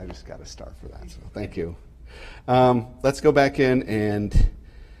just got to start for that. So thank you. Let's go back in and.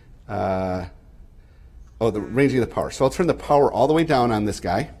 The ranging of the power. So I'll turn the power all the way down on this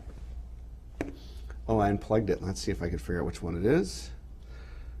guy. Oh, I unplugged it. Let's see if I can figure out which one it is.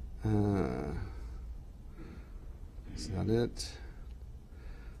 Is that it?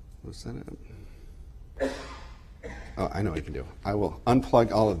 Was that it? Oh, I know what you can do. I will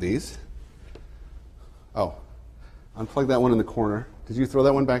unplug all of these. Oh, unplug that one in the corner. Did you throw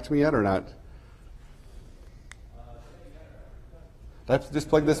that one back to me yet or not? Did I just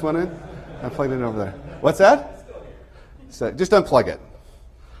plug this one in? I plugged it in over there. What's that? So just unplug it.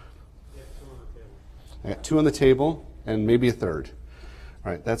 I got two on the table and maybe a third.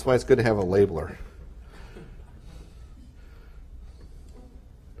 All right, that's why it's good to have a labeler.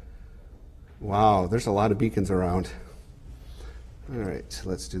 Wow, there's a lot of beacons around. All right,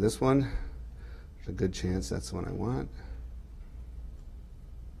 let's do this one. There's a good chance that's the one I want.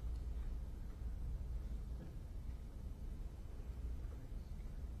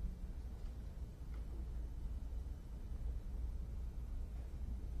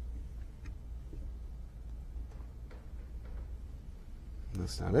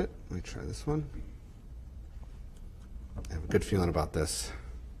 That's not it. Let me try this one. I have a good feeling about this.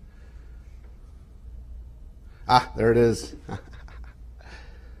 Ah, there it is.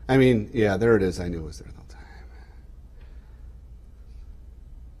 I mean, yeah, there it is. I knew it was there the whole time.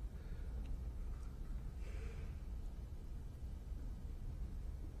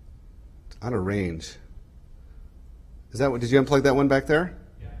 Out of range. Is that what? Did you unplug that one back there?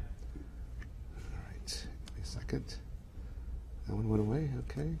 Yeah. All right. Give me a second. That one went away.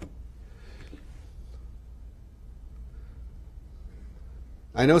 Okay.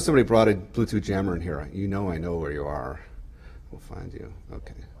 I know somebody brought a Bluetooth jammer in here. You know I know where you are. We'll find you.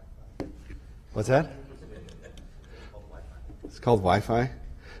 Okay. What's that? It's called Wi-Fi.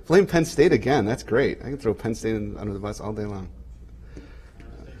 Blame Penn State again. That's great. I can throw Penn State under the bus all day long.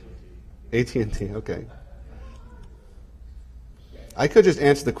 AT&T. Okay. I could just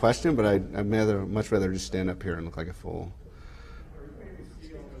answer the question, but I'd much rather just stand up here and look like a fool.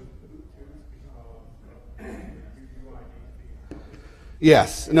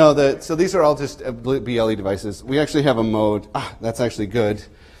 Yes. No. So these are all just BLE devices. We actually have a mode. That's actually good,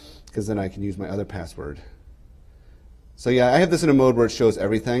 because then I can use my other password. So yeah, I have this in a mode where it shows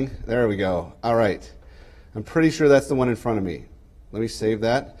everything. There we go. All right. I'm pretty sure that's the one in front of me. Let me save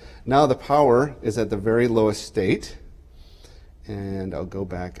that. Now the power is at the very lowest state. And I'll go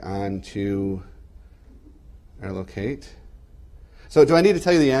back on to our locate. So do I need to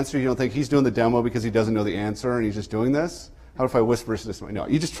tell you the answer? You don't think he's doing the demo because he doesn't know the answer and he's just doing this? How if I whisper this way? No,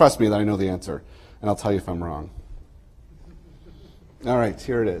 you just trust me that I know the answer, and I'll tell you if I'm wrong. All right,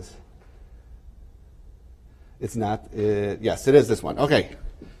 here it is. It's not, yes, it is this one. Okay.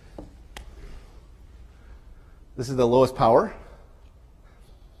 This is the lowest power.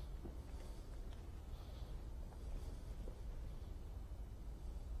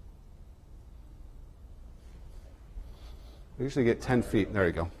 We usually get 10 feet. There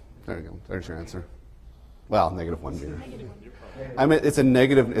you go. There you go. There's your answer. Well, -1 meter. I mean, it's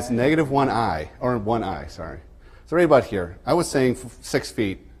negative 1 eye, or 1 eye, sorry. So right about here. I was saying 6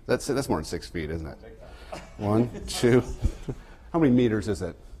 feet. That's more than 6 feet, isn't it? 1, 2. How many meters is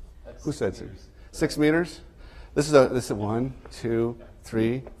it? Who said 6? 6 meters? This is 1, 2,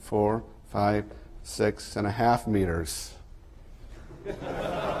 3, 4, 5, 6.5 meters.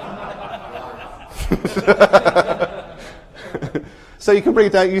 So you can bring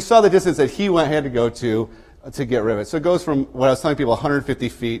it down. You saw the distance that he had to go to get rid of it. So it goes from what I was telling people, 150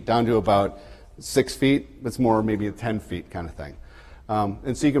 feet down to about 6 feet. It's more maybe 10 feet kind of thing.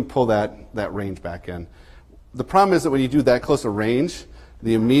 And so you can pull that range back in. The problem is that when you do that close a range,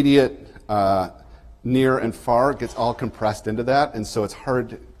 the immediate near and far gets all compressed into that, and so it's hard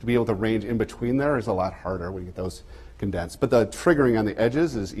to be able to range in between there is a lot harder when you get those condensed. But the triggering on the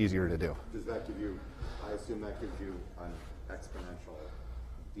edges is easier to do. Does that give you, I assume that gives you an exponential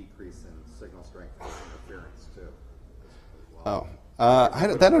decrease in signal strength and interference too, as well? I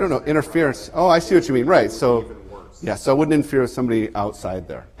don't know. Interference. Oh, I see what you mean. Right. So, Even worse. yeah, so it wouldn't interfere with somebody outside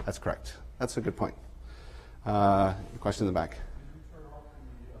there. That's correct. That's a good point. Question in the back.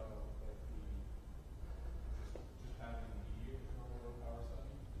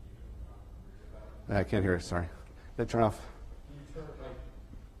 I can't hear it, sorry. Did it turn off? Can you turn it like,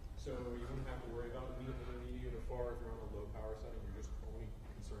 so you wouldn't have to worry about medium, intermediate, or far if you're on a low power setting, you're just only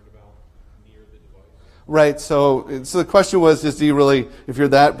concerned about near the device? Right, so the question was, do you really, if you're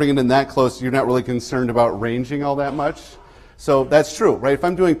bringing it in that close, you're not really concerned about ranging all that much? So that's true, right? If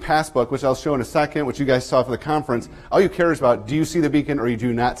I'm doing passbook, which I'll show in a second, which you guys saw for the conference, all you care is about, do you see the beacon or you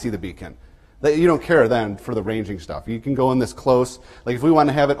do not see the beacon? You don't care then for the ranging stuff. You can go in this close. Like if we want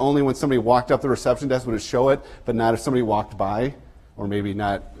to have it only when somebody walked up the reception desk, would it show it, but not if somebody walked by, or maybe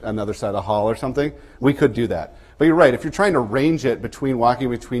not on the other side of the hall or something, we could do that. But you're right, if you're trying to range it walking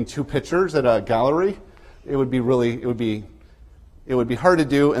between two pictures at a gallery, it would be hard to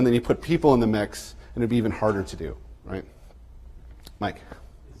do, and then you put people in the mix, and it'd be even harder to do, right? Mike.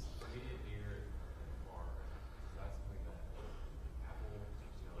 Is immediate near and far, is that something that Apple,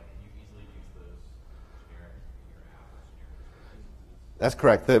 like you easily use those generic in your Apple's generic? That's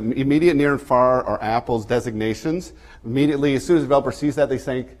correct. The immediate, near, and far are Apple's designations. Immediately, as soon as a developer sees that, they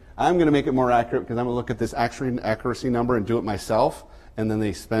think, I'm going to make it more accurate because I'm going to look at this accuracy number and do it myself. And then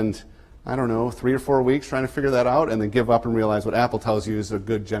they spend, I don't know, 3 or 4 weeks trying to figure that out and then give up and realize what Apple tells you is a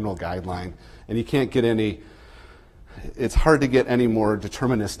good general guideline. And you can't get it's hard to get any more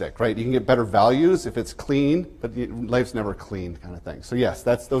deterministic, right? You can get better values if it's clean, but life's never clean kind of thing. So yes,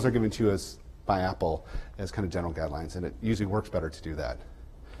 those are given to you by Apple as kind of general guidelines, and it usually works better to do that.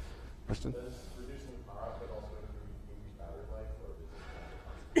 Question? Does reducing power output also increase battery life, or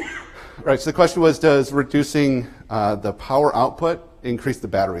does it Right, so the question was, does reducing the power output increase the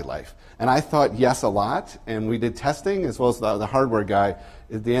battery life? And I thought yes a lot, and we did testing as well as the hardware guy.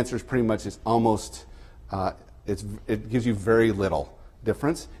 The answer is pretty much it's almost, it gives you very little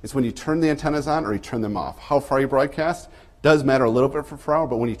difference. It's when you turn the antennas on or you turn them off. How far you broadcast does matter a little bit for power,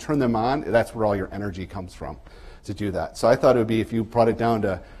 but when you turn them on, that's where all your energy comes from to do that. So I thought it would be if you brought it down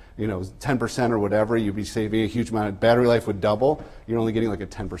to 10% or whatever, you'd be saving a huge amount. Battery life would double. You're only getting like a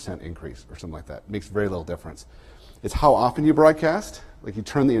 10% increase or something like that. It makes very little difference. It's how often you broadcast, like you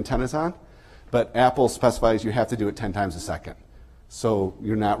turn the antennas on, but Apple specifies you have to do it 10 times a second. So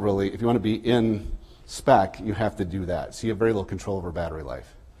you're not really, if you want to be in spec, you have to do that. So you have very little control over battery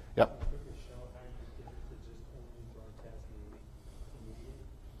life. Yep.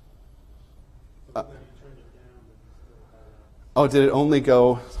 Oh, did it only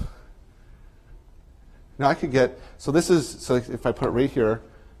go? No, I could get, so if I put it right here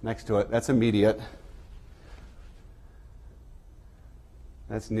next to it, that's immediate.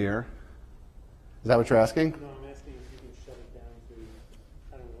 That's near. Is that what you're asking? No, I'm asking if you can shut it down to,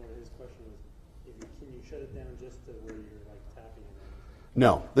 I don't know what his question was, can you shut it down just to where you're like tapping it?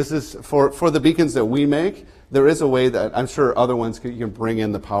 No, this is for the beacons that we make. There is a way that I'm sure other ones you can bring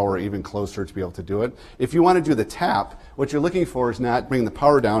in the power even closer to be able to do it. If you want to do the tap, what you're looking for is not bringing the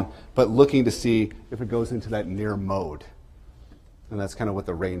power down, but looking to see if it goes into that near mode. And that's kind of what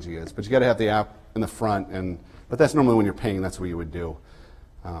the ranging is. But you got to have the app in the front, but that's normally when you're paying, that's what you would do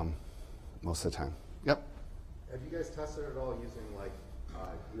most of the time. Yep. Have you guys tested it all using like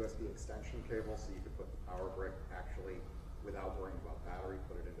USB extension cable so you could put the power brick actually, without worrying about battery,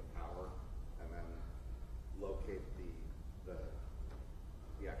 put it into power, and then locate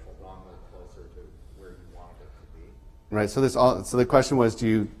the actual dongle closer to where you wanted it to be? Right. So the question was, could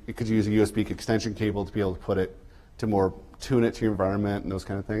you use a USB extension cable to be able to put it to tune it to your environment and those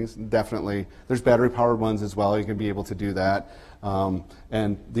kind of things? Definitely. There's battery powered ones as well. You can be able to do that.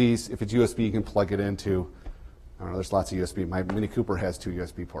 And these, if it's USB, you can plug it into, I don't know, there's lots of USB. My Mini Cooper has 2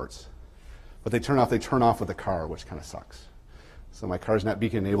 USB ports. But they turn off with the car, which kind of sucks. So my car's not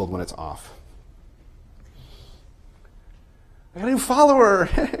beacon enabled when it's off. I got a new follower.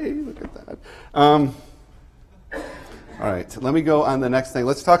 Hey, look at that. All right, let me go on the next thing.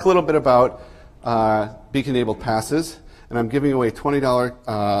 Let's talk a little bit about beacon-enabled passes. And I'm giving away a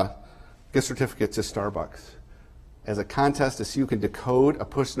 $20 gift certificate to Starbucks as a contest to see who can decode a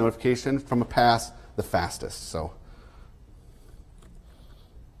push notification from a pass the fastest. So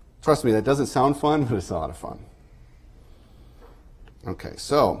Trust me, that doesn't sound fun, but it's a lot of fun. Okay,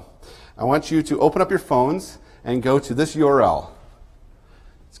 so I want you to open up your phones and go to this URL.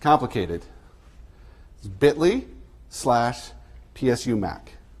 It's complicated. It's bit.ly/PSUMac.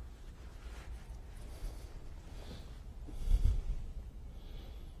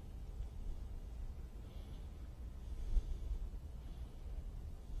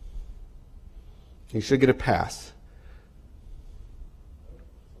 You should get a pass.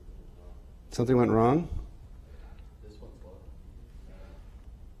 Something went wrong?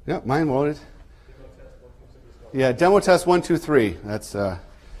 Yeah, mine loaded. Yeah, demo test 1, 2, 3. That's not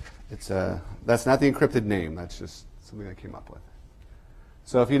the encrypted name. That's just something I came up with.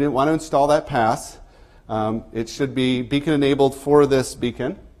 So if you didn't want to install that pass, it should be beacon enabled for this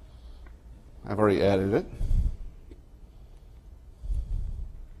beacon. I've already added it.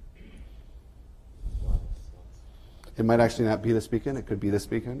 It might actually not be this beacon. It could be this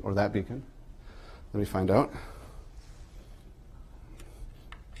beacon or that beacon. Let me find out.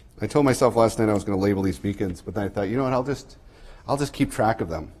 I told myself last night I was going to label these beacons, but then I thought, you know what, I'll just keep track of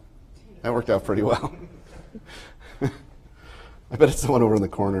them. That worked out pretty well. I bet it's the one over in the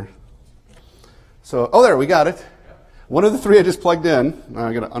corner. So, oh, there, we got it. One of the three I just plugged in. Now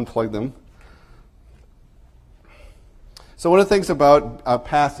I'm going to unplug them. So one of the things about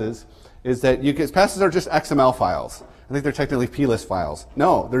passes is that passes are just XML files. I think they're technically plist files.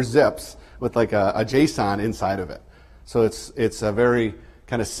 No, they're zips with like a JSON inside of it. So it's a very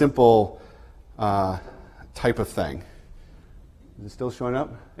kind of simple type of thing. Is it still showing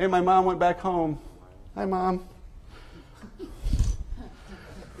up? Hey, my mom went back home. Hi, Mom.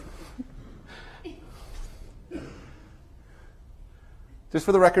 Just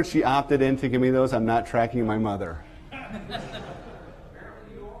for the record, she opted in to give me those. I'm not tracking my mother.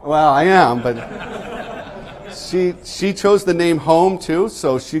 Well, I am, but she chose the name home too,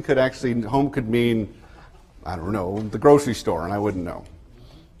 so she could actually, home could mean, I don't know, the grocery store, and I wouldn't know.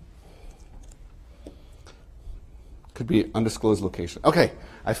 Could be undisclosed location. Okay,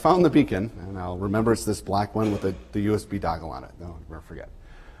 I found the beacon, and I'll remember it's this black one with the USB dongle on it. No, never forget.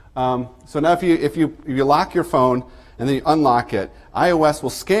 So now if you lock your phone and then you unlock it, iOS will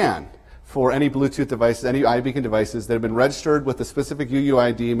scan for any Bluetooth devices, any iBeacon devices that have been registered with a specific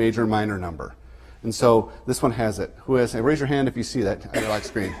UUID major minor number. And so this one has it. Who has it? Raise your hand if you see that on your lock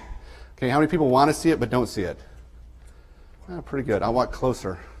screen. Okay, how many people want to see it but don't see it? Oh, pretty good. I'll walk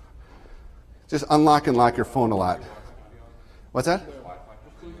closer. Just unlock and lock your phone a lot. What's that?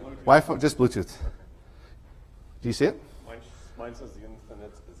 Wi-Fi, just Bluetooth. Do you see it? Mine says the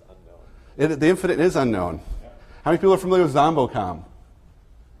infinite is unknown. The infinite is unknown. Yeah. How many people are familiar with Zombocom?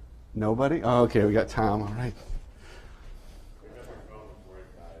 Nobody? Oh, okay, we got Tom. All right.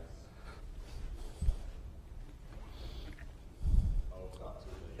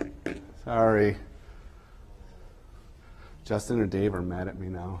 Sorry. Justin or Dave are mad at me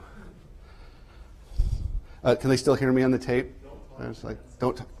now. Can they still hear me on the tape? I was like,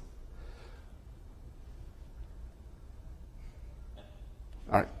 don't.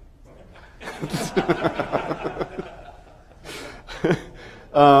 All right.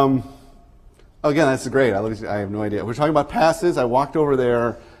 Again, that's great. I have no idea. We're talking about passes. I walked over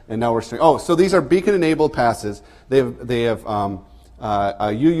there, and now we're saying, oh, so these are beacon-enabled passes. They have a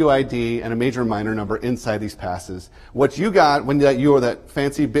UUID and a major minor number inside these passes. What you got when that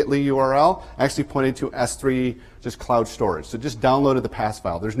fancy bit.ly URL actually pointed to S3, just cloud storage. So just downloaded the pass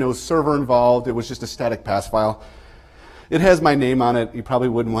file. There's no server involved. It was just a static pass file. It has my name on it. You probably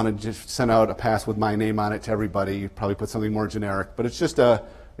wouldn't want to just send out a pass with my name on it to everybody. You'd probably put something more generic. But it's just a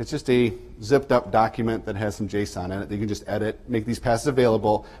zipped up document that has some JSON in it that you can just edit, make these passes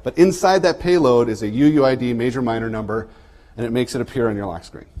available. But inside that payload is a UUID major minor number, and it makes it appear on your lock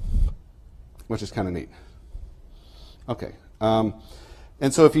screen, which is kind of neat. Okay. And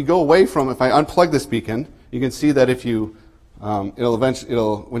so if you go away from, if I unplug this beacon, you can see that if you, when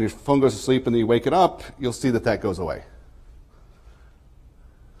your phone goes to sleep and then you wake it up, you'll see that that goes away.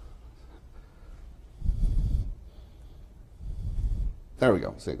 There we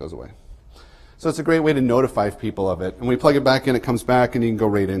go. See, it goes away. So it's a great way to notify people of it. And when we plug it back in, it comes back, and you can go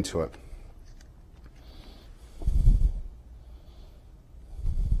right into it.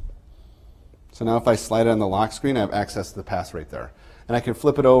 So now if I slide it on the lock screen, I have access to the pass right there. And I can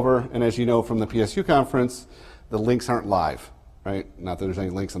flip it over, and as you know from the PSU conference, the links aren't live, right? Not that there's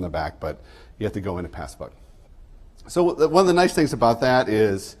any links on the back, but you have to go into Passbook. So one of the nice things about that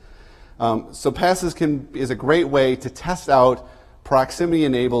is, so passes is a great way to test out proximity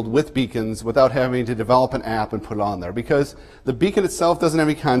enabled with beacons without having to develop an app and put it on there, because the beacon itself doesn't have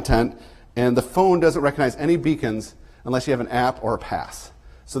any content, and the phone doesn't recognize any beacons unless you have an app or a pass.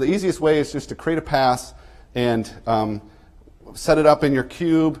 So the easiest way is just to create a pass and set it up in your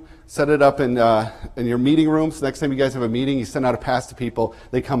cube, set it up in your meeting room. So next time you guys have a meeting, you send out a pass to people.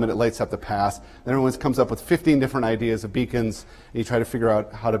 They come and it lights up the pass. Then everyone comes up with 15 different ideas of beacons, and you try to figure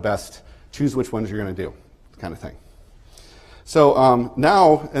out how to best choose which ones you're going to do, kind of thing. So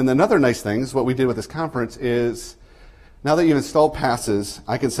now, and another nice thing is what we did with this conference is, now that you've installed passes,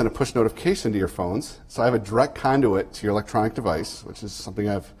 I can send a push notification to your phones. So I have a direct conduit to your electronic device, which is something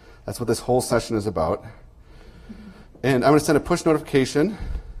that's what this whole session is about. And I'm going to send a push notification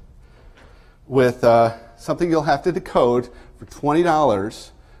with something you'll have to decode for $20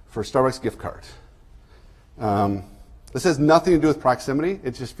 for a Starbucks gift card. This has nothing to do with proximity.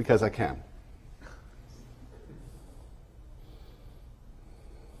 It's just because I can.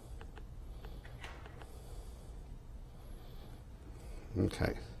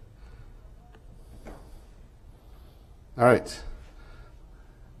 Okay. All right.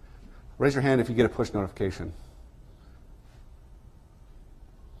 Raise your hand if you get a push notification.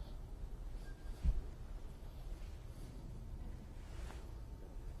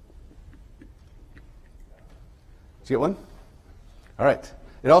 Did you get one? All right.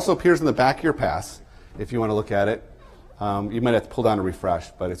 It also appears in the back of your pass if you want to look at it. You might have to pull down to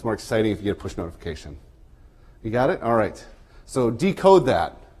refresh, but it's more exciting if you get a push notification. You got it? All right. So decode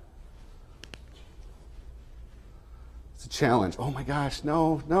that. It's a challenge. Oh my gosh,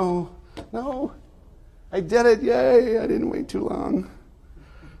 no, no, no. I did it, yay, I didn't wait too long.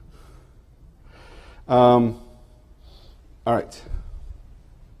 All right.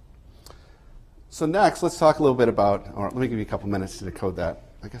 So next, let's talk a little bit about, or let me give you a couple minutes to decode that.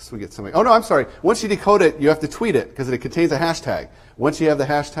 I guess we get something. Oh no, I'm sorry. Once you decode it, you have to tweet it because it contains a hashtag. Once you have the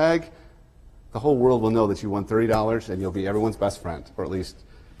hashtag, the whole world will know that you won $30 and you'll be everyone's best friend, or at least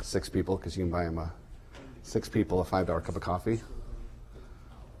 6 people, because you can buy them 6 people a $5 cup of coffee.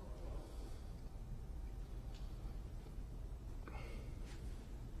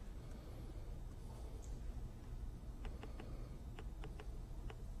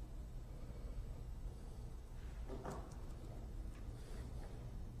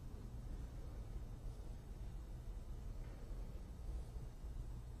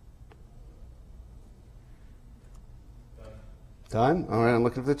 Done? All right, I'm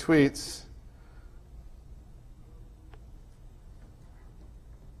looking for the tweets.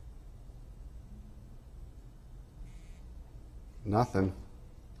 Nothing.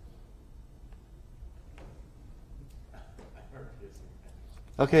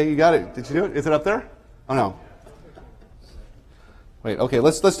 Okay, you got it. Did you do it? Is it up there? Oh no. Wait, okay,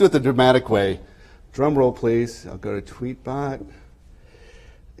 let's do it the dramatic way. Drum roll, please. I'll go to Tweetbot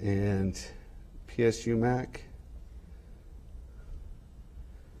and PSU Mac.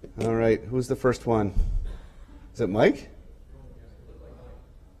 All right, who's the first one? Is it Mike?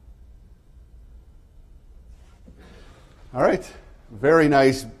 All right, very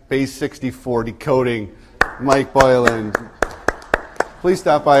nice base 64 decoding, Mike Boylan. Please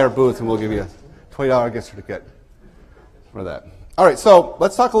stop by our booth and we'll give you a $20 gift certificate for that. All right, so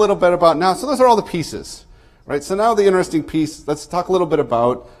let's talk a little bit about now. So those are all the pieces, right? So now the interesting piece, let's talk a little bit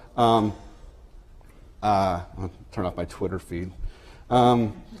about, I'll turn off my Twitter feed.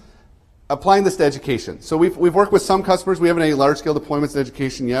 Applying this to education. So we've worked with some customers. We haven't any large-scale deployments in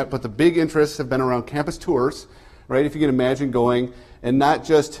education yet, but the big interests have been around campus tours, right? If you can imagine going and not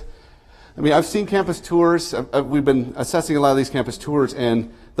just, I mean, I've seen campus tours. We've been assessing a lot of these campus tours,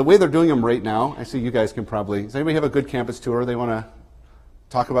 and the way they're doing them right now, I see you guys can probably, does anybody have a good campus tour they want to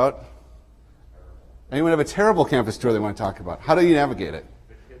talk about? Anyone have a terrible campus tour they want to talk about? How do you navigate it?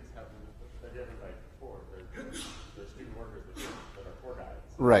 The kids have, they're different like before. They're student workers that are tour guides.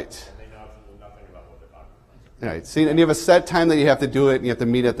 Right. Right. See, and you have a set time that you have to do it, and you have to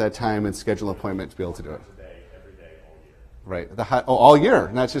meet at that time and schedule an appointment to be able to do it. Every day, all year. Right. The hot, all year,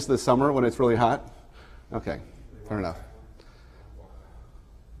 not just the summer when it's really hot? Okay, fair enough.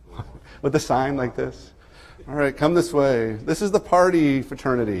 With a sign like this. All right, come this way. This is the party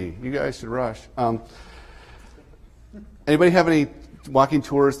fraternity. You guys should rush. Anybody have any walking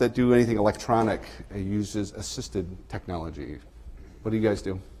tours that do anything electronic, uses assisted technology? What do you guys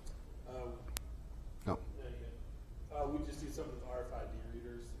do? We just do something with RFID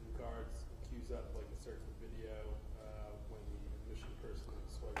readers and cards, queues up like a certain video when the admission person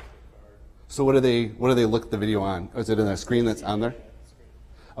swipes the card. So what do they look the video on? Is it in a screen that's on there?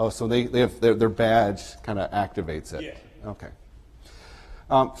 Oh, so they have their badge kind of activates it. Yeah. Okay.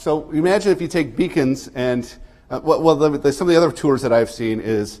 So imagine if you take beacons and some of the other tours that I've seen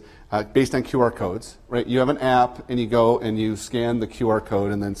is based on QR codes, right? You have an app and you go and you scan the QR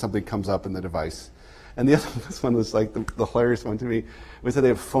code and then something comes up in the device. And the other this one was like the hilarious one to me, was that they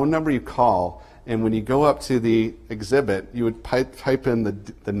have a phone number you call, and when you go up to the exhibit, you would type in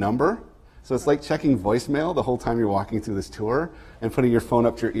the number. So it's like checking voicemail the whole time you're walking through this tour and putting your phone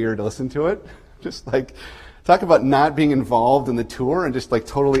up to your ear to listen to it. Just like, talk about not being involved in the tour and just like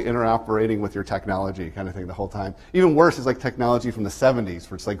totally interoperating with your technology kind of thing the whole time. Even worse is like technology from the 70s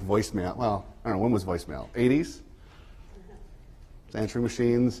where it's like voicemail. Well, I don't know, when was voicemail? 80s? Answering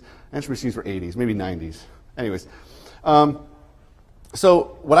machines. Answering machines were 80s, maybe 90s. Anyways.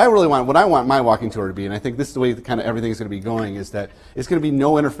 So what I want my walking tour to be, and I think this is the way that kind of everything is going to be going, is that it's going to be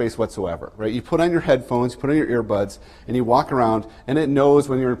no interface whatsoever, right? You put on your headphones, you put on your earbuds, and you walk around, and it knows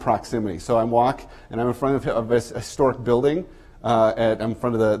when you're in proximity. So I'm in front of a historic building, I'm in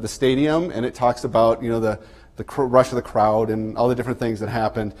front of the stadium, and it talks about, you know, the rush of the crowd and all the different things that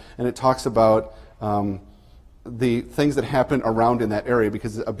happened, and it talks about the things that happen around in that area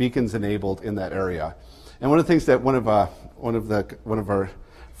because a beacon's enabled in that area. And one of the things that one of our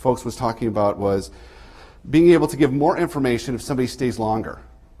folks was talking about was being able to give more information if somebody stays longer,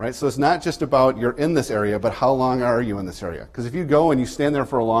 right? So it's not just about you're in this area, but how long are you in this area? Because if you go and you stand there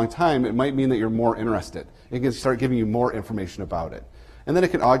for a long time, it might mean that you're more interested. It can start giving you more information about it. And then it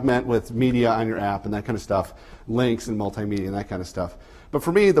can augment with media on your app and that kind of stuff, links and multimedia and that kind of stuff. But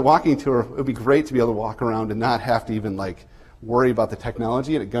for me, the walking tour, it would be great to be able to walk around and not have to even like worry about the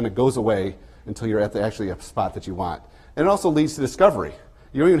technology, and it kind of goes away until you're at actually a spot that you want. And it also leads to discovery.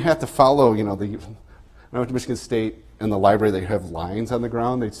 You don't even have to follow, you know, I went to Michigan State in the library, they have lines on the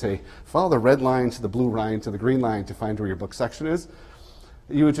ground. They'd say, follow the red line to the blue line to the green line to find where your book section is.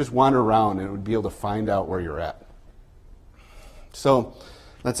 You would just wander around and it would be able to find out where you're at. So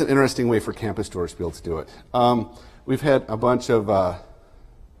that's an interesting way for campus tours to be able to do it. We've had a bunch of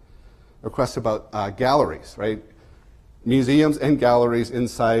requests about galleries, right? Museums and galleries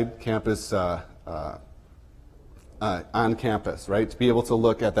inside campus, on campus, right? To be able to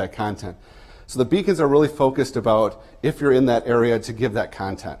look at that content. So the beacons are really focused about if you're in that area to give that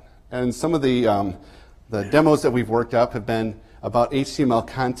content. And some of the demos that we've worked up have been about HTML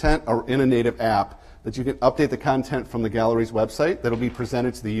content or in a native app that you can update the content from the gallery's website that'll be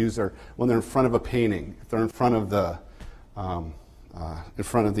presented to the user when they're in front of a painting, if they're in front of the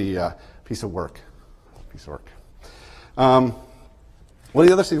piece of work. One of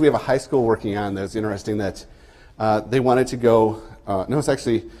the other things we have a high school working on that's interesting that they wanted to go, no, it's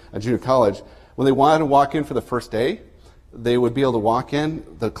actually a junior college. When they wanted to walk in for the first day, they would be able to walk in,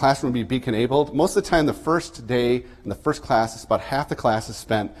 the classroom would be beacon-enabled. Most of the time, the first day in the first class, about half the class is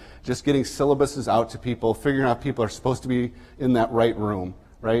spent just getting syllabuses out to people, figuring out people are supposed to be in that right room,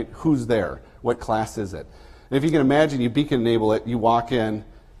 right? Who's there? What class is it? And if you can imagine, you beacon-enable it, you walk in,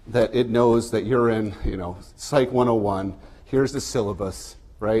 that it knows that you're in, you know, Psych 101, here's the syllabus,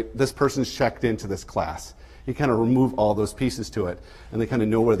 right? This person's checked into this class. You kind of remove all those pieces to it, and they kind of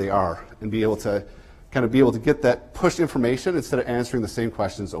know where they are, and be able to get that push information instead of answering the same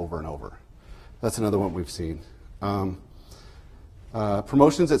questions over and over. That's another one we've seen.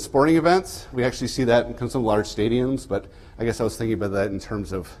 Promotions at sporting events, we actually see that in some large stadiums, but I guess I was thinking about that in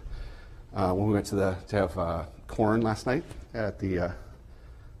terms of when we went to have corn last night at the,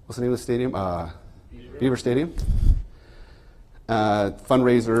 what's the name of the stadium? Beaver Stadium.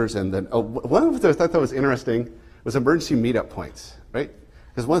 Fundraisers, and then one of the things I thought that was interesting was emergency meetup points, right?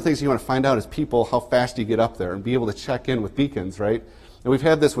 Because one of the things you want to find out is people, how fast you get up there and be able to check in with beacons, right? And we've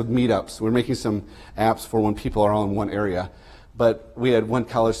had this with meetups. We're making some apps for when people are all in one area. But we had one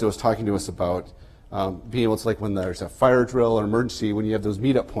college that was talking to us about being able to, like when there's a fire drill or emergency, when you have those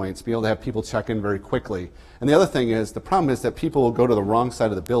meetup points, be able to have people check in very quickly. And the other thing is, the problem is that people will go to the wrong side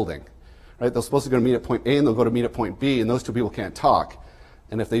of the building. Right? They're supposed to go to meet at point A and they'll go to meet at point B, and those two people can't talk.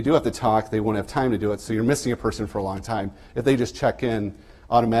 And if they do have to talk, they won't have time to do it, so you're missing a person for a long time. If they just check in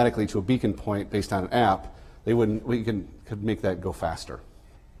automatically to a beacon point based on an app, could make that go faster.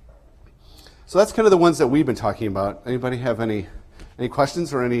 So that's kind of the ones that we've been talking about. Anybody have any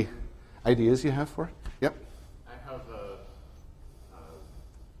questions or any ideas you have for it? Yep. I have a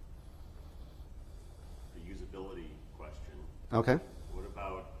usability question. Okay.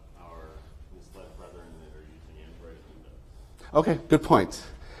 Okay, good point.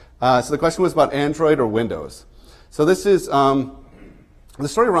 So the question was about Android or Windows. So this is, the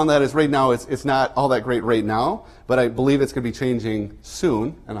story around that is right now it's not all that great right now, but I believe it's going to be changing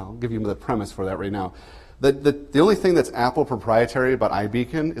soon, and I'll give you the premise for that right now. The only thing that's Apple proprietary about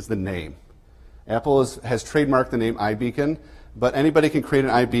iBeacon is the name. Apple has trademarked the name iBeacon, but anybody can create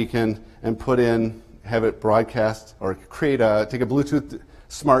an iBeacon and have it broadcast or take a Bluetooth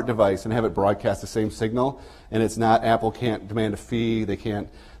smart device and have it broadcast the same signal, and it's not, Apple can't demand a fee,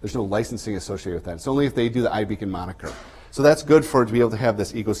 there's no licensing associated with that. It's only if they do the iBeacon moniker. So that's good for it to be able to have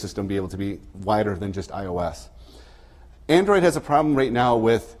this ecosystem be able to be wider than just iOS. Android has a problem right now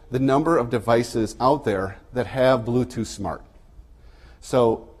with the number of devices out there that have Bluetooth Smart.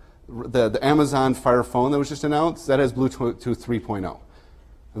 So the Amazon Fire Phone that was just announced, that has Bluetooth 3.0.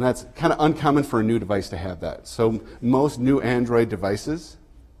 And that's kind of uncommon for a new device to have that. So most new Android devices,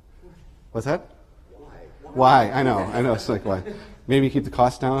 what's that? Why? I know, it's like why. Maybe keep the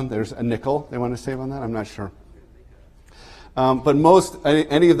cost down. There's a nickel they want to save on that, I'm not sure. But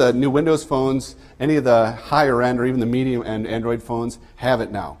any of the new Windows phones, any of the higher end or even the medium end Android phones have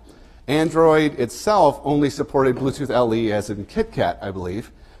it now. Android itself only supported Bluetooth LE as in KitKat, I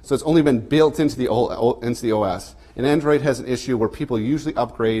believe. So it's only been built into the OS. And Android has an issue where people usually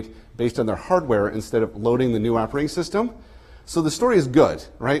upgrade based on their hardware instead of loading the new operating system. So the story is good,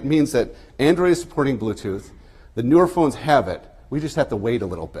 right? It means that Android is supporting Bluetooth. The newer phones have it. We just have to wait a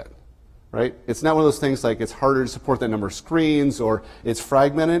little bit. Right? It's not one of those things like it's harder to support that number of screens or it's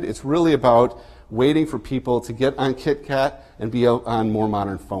fragmented. It's really about waiting for people to get on KitKat and be out on more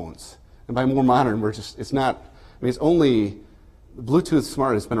modern phones. And by more modern, it's only, Bluetooth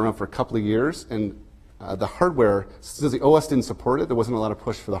Smart has been around for a couple of years, and the hardware, since the OS didn't support it, there wasn't a lot of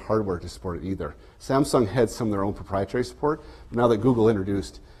push for the hardware to support it either. Samsung had some of their own proprietary support, but now that Google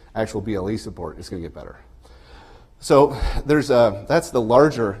introduced actual BLE support, it's going to get better. So that's the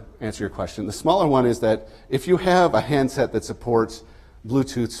larger answer to your question. The smaller one is that if you have a handset that supports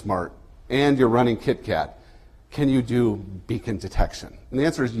Bluetooth Smart and you're running KitKat, can you do beacon detection? And the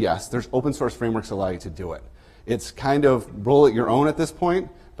answer is yes. There's open source frameworks that allow you to do it. It's kind of roll it your own at this point,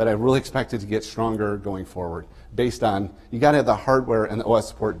 but I really expect it to get stronger going forward based on, you got to have the hardware and the OS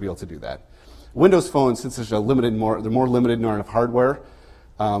support to be able to do that. Windows phones, since there's they're more limited in of hardware,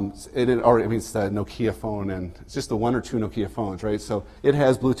 it's the Nokia phone, and it's just the one or two Nokia phones, right? So it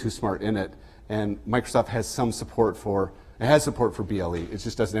has Bluetooth Smart in it, and Microsoft has some support for BLE. It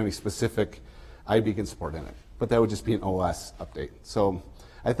just doesn't have any specific iBeacon support in it. But that would just be an OS update. So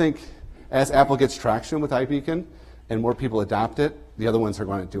I think as Apple gets traction with iBeacon and more people adopt it, the other ones are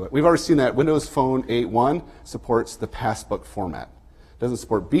going to do it. We've already seen that Windows Phone 8.1 supports the passbook format. It doesn't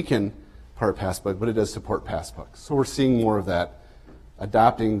support Beacon part passbook, but it does support passbook. So we're seeing more of that,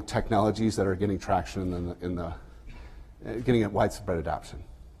 adopting technologies that are getting traction getting a widespread adoption.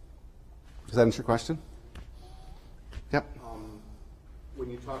 Does that answer your question? Yep. When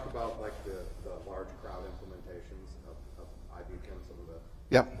you talk about like the large crowd implementations of iBeacon, some of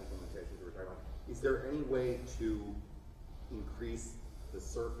the implementations we were talking about, is there any way to increase the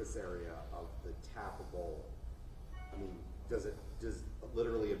surface area of the tappable? I mean, does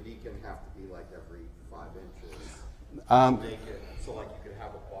literally a beacon have to be like every 5 inches to make it so like you could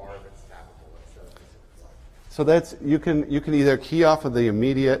have a bar that's tappable instead of just like. So that's you can either key off of the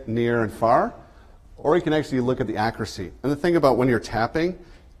immediate, near, and far, or you can actually look at the accuracy. And the thing about when you're tapping,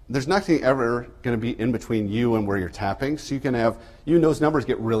 there's nothing ever going to be in between you and where you're tapping. So you can have, those numbers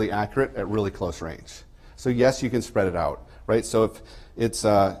get really accurate at really close range. So yes, you can spread it out, right? So if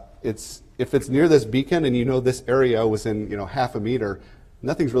it's near this beacon and this area was in half a meter,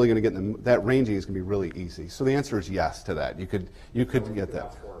 nothing's really going to get that ranging is going to be really easy. So the answer is yes to that. You could get that.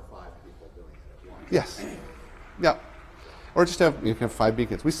 Have 4 or 5 people doing it. Yes. Yeah. Or just you can have 5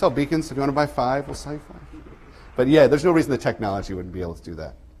 beacons. We sell beacons. If you want to buy 5, we'll sell you 5. But yeah, there's no reason the technology wouldn't be able to do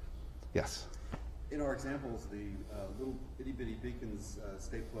that. Yes. In our examples, the little itty bitty beacons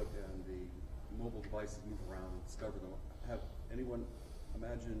stay put and the mobile devices move around and discover them. Have anyone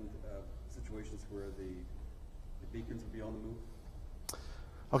imagined situations where the beacons would be on the move?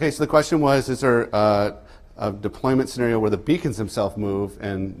 Okay, so the question was, is there a deployment scenario where the beacons themselves move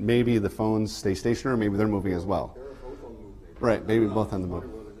and maybe the phones stay stationary, or maybe they're moving as well? They're both on the move. Maybe. Right, maybe both on the move.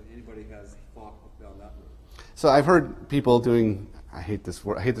 Whether anybody has thought down that move. So I've heard people doing, I hate this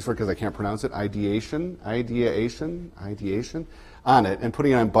word because I can't pronounce it, ideation on it and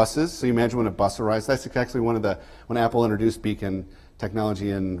putting it on buses. So you imagine when a bus arrives, that's actually when Apple introduced beacon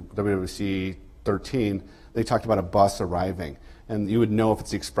technology in WWDC 13, they talked about a bus arriving. And you would know if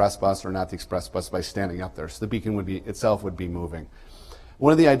it's the express bus or not the express bus by standing up there. So the beacon would be moving.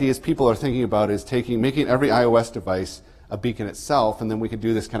 One of the ideas people are thinking about is making every iOS device a beacon itself, and then we could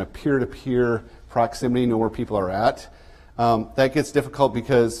do this kind of peer-to-peer proximity, know where people are at. That gets difficult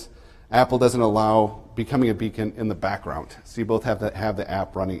because Apple doesn't allow becoming a beacon in the background. So you both have to have the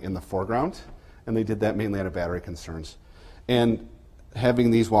app running in the foreground, and they did that mainly out of battery concerns. And having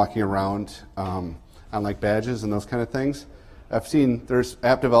these walking around on like badges and those kind of things, I've seen there's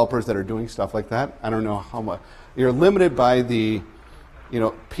app developers that are doing stuff like that. I don't know how much. You're limited by the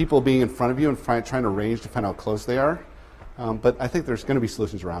people being in front of you and trying to arrange to find out how close they are. But I think there's going to be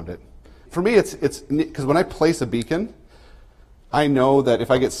solutions around it. For me, it's because when I place a beacon, I know that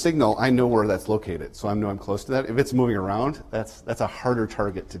if I get signal, I know where that's located, so I know I'm close to that. If it's moving around, that's a harder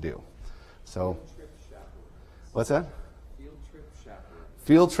target to do. So, what's that? Field trip chaperones.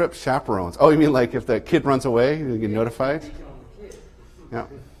 Field trip chaperones. Oh, you mean like if the kid runs away, you get notified? Yeah.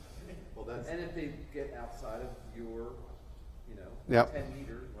 And if they get outside of your, 10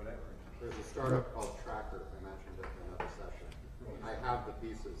 meters, whatever. There's a startup called Tracker. I mentioned it in another session. I have the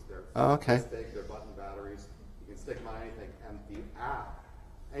pieces. They're Oh, okay. they're button batteries. You can stick them on anything. And the app,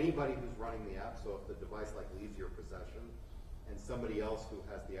 anybody who's running the app, so if the device leaves your possession, and somebody else who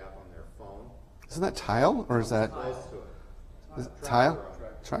has the app on their phone, Isn't that Tile, or is that close to it. is it Tile?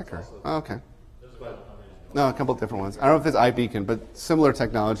 Tracker. Tracker. Oh, okay. But No, a couple of different ones. I don't know if it's iBeacon, but similar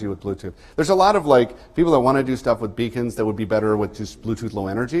technology with Bluetooth. There's a lot of people that want to do stuff with beacons that would be better with just Bluetooth Low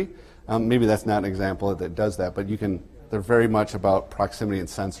Energy. Maybe that's not an example that does that, but they're very much about proximity and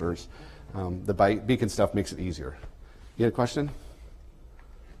sensors. The beacon stuff makes it easier. You had a question?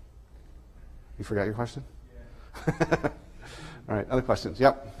 You forgot your question? Yeah. All right, other questions?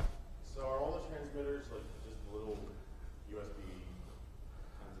 Yep. So are all the transmitters just little USB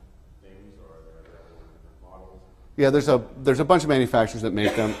kinds of things, or are there different models? Yeah, there's a bunch of manufacturers that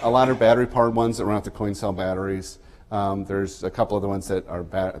make them. A lot are battery-powered ones that run off the coin cell batteries. There's a couple other ones that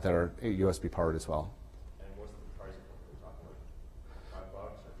are USB-powered as well. And what's the price point? We're talking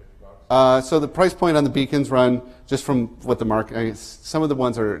 $5 or $50? So the price point on the beacons run just from what the market. Some of the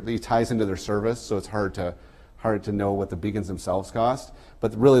ones it ties into their service, so it's hard to know what the beacons themselves cost.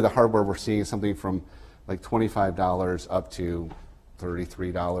 But really, the hardware we're seeing is something from like $25 up to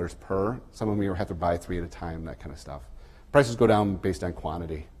 $33 per. Some of them you have to buy 3 at a time, that kind of stuff. Prices go down based on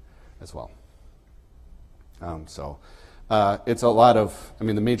quantity as well. It's a lot of,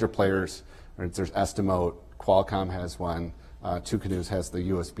 the major players, there's Estimote, Qualcomm has one, Two Canoes has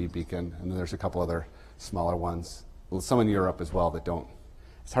the USB beacon, and then there's a couple other smaller ones. Some in Europe as well that don't.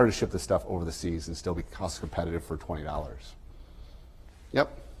 It's hard to ship this stuff over the seas and still be cost competitive for $20.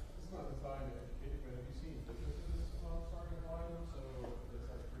 Yep. It's not designed to educate, but have you seen businesses starting to buy them? So it's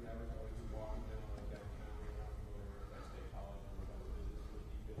like free advertising, you walking down downtown, you're not familiar with State College, or business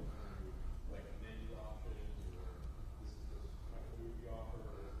with like menu options, or this is the kind of food we offer,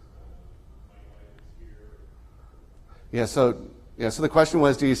 or this is kind of my life is here. So the question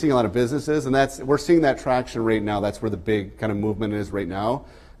was, do you see a lot of businesses? And we're seeing that traction right now. That's where the big kind of movement is right now.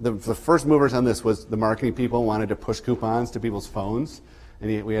 The first movers on this was the marketing people wanted to push coupons to people's phones,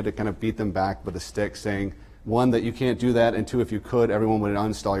 and we had to kind of beat them back with a stick, saying, one, that you can't do that, and two, if you could, everyone would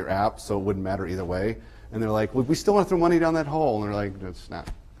uninstall your app, so it wouldn't matter either way. And they're like, well, we still want to throw money down that hole. And they're like, it's not.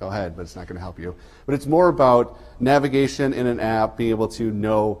 Go ahead, but it's not going to help you. But it's more about navigation in an app, being able to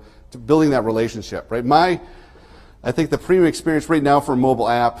know, building that relationship, right? I think the premium experience right now for a mobile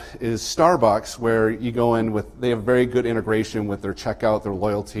app is Starbucks, where you go in they have very good integration with their checkout, their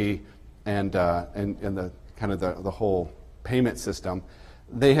loyalty, and the kind of the whole payment system.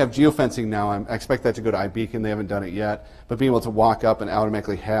 They have geofencing now. I expect that to go to iBeacon. They haven't done it yet, but being able to walk up and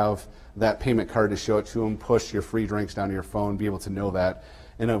automatically have that payment card to show it to them, push your free drinks down to your phone, be able to know that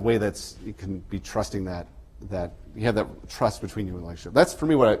in a way you can be trusting that you have that trust between you and the relationship. That's for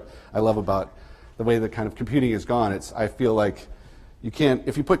me what I love about the way the kind of computing is gone. I feel like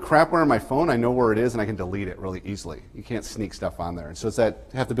if you put crapware on my phone, I know where it is and I can delete it really easily. You can't sneak stuff on there. And so you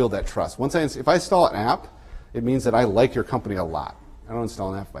have to build that trust. If I install an app, it means that I like your company a lot. I don't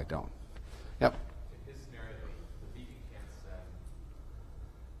install an app if I don't. Yep. In his scenario, the beacon can't send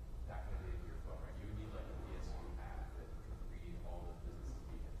that kind of data to your phone, right? You would need like a PSU app that could read all the business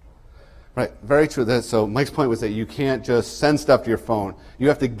beacon. Right, very true. So Mike's point was that you can't just send stuff to your phone. You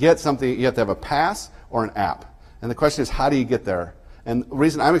have to get something, you have to have a pass or an app. And the question is, how do you get there? And the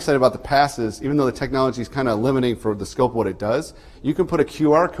reason I'm excited about the pass is, even though the technology is kind of limiting for the scope of what it does, you can put a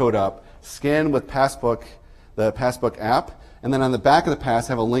QR code up, scan with the Passbook app, and then on the back of the pass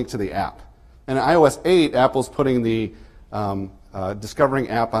have a link to the app. And in iOS 8, Apple's putting the discovering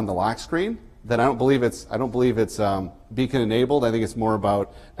app on the lock screen. That I don't believe it's beacon enabled. I think it's more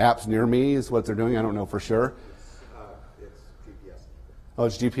about apps near me is what they're doing. I don't know for sure. it's GPS. Oh,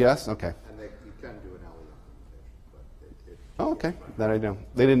 it's GPS. Okay. And you can do an LE implementation, but Oh, okay. That I know.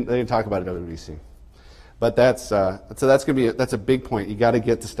 They didn't talk about it at WWDC. But that's a big point. You got to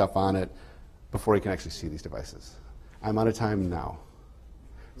get the stuff on it before you can actually see these devices. I'm out of time now.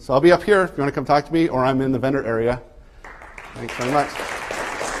 So I'll be up here if you want to come talk to me, or I'm in the vendor area. Thanks very much.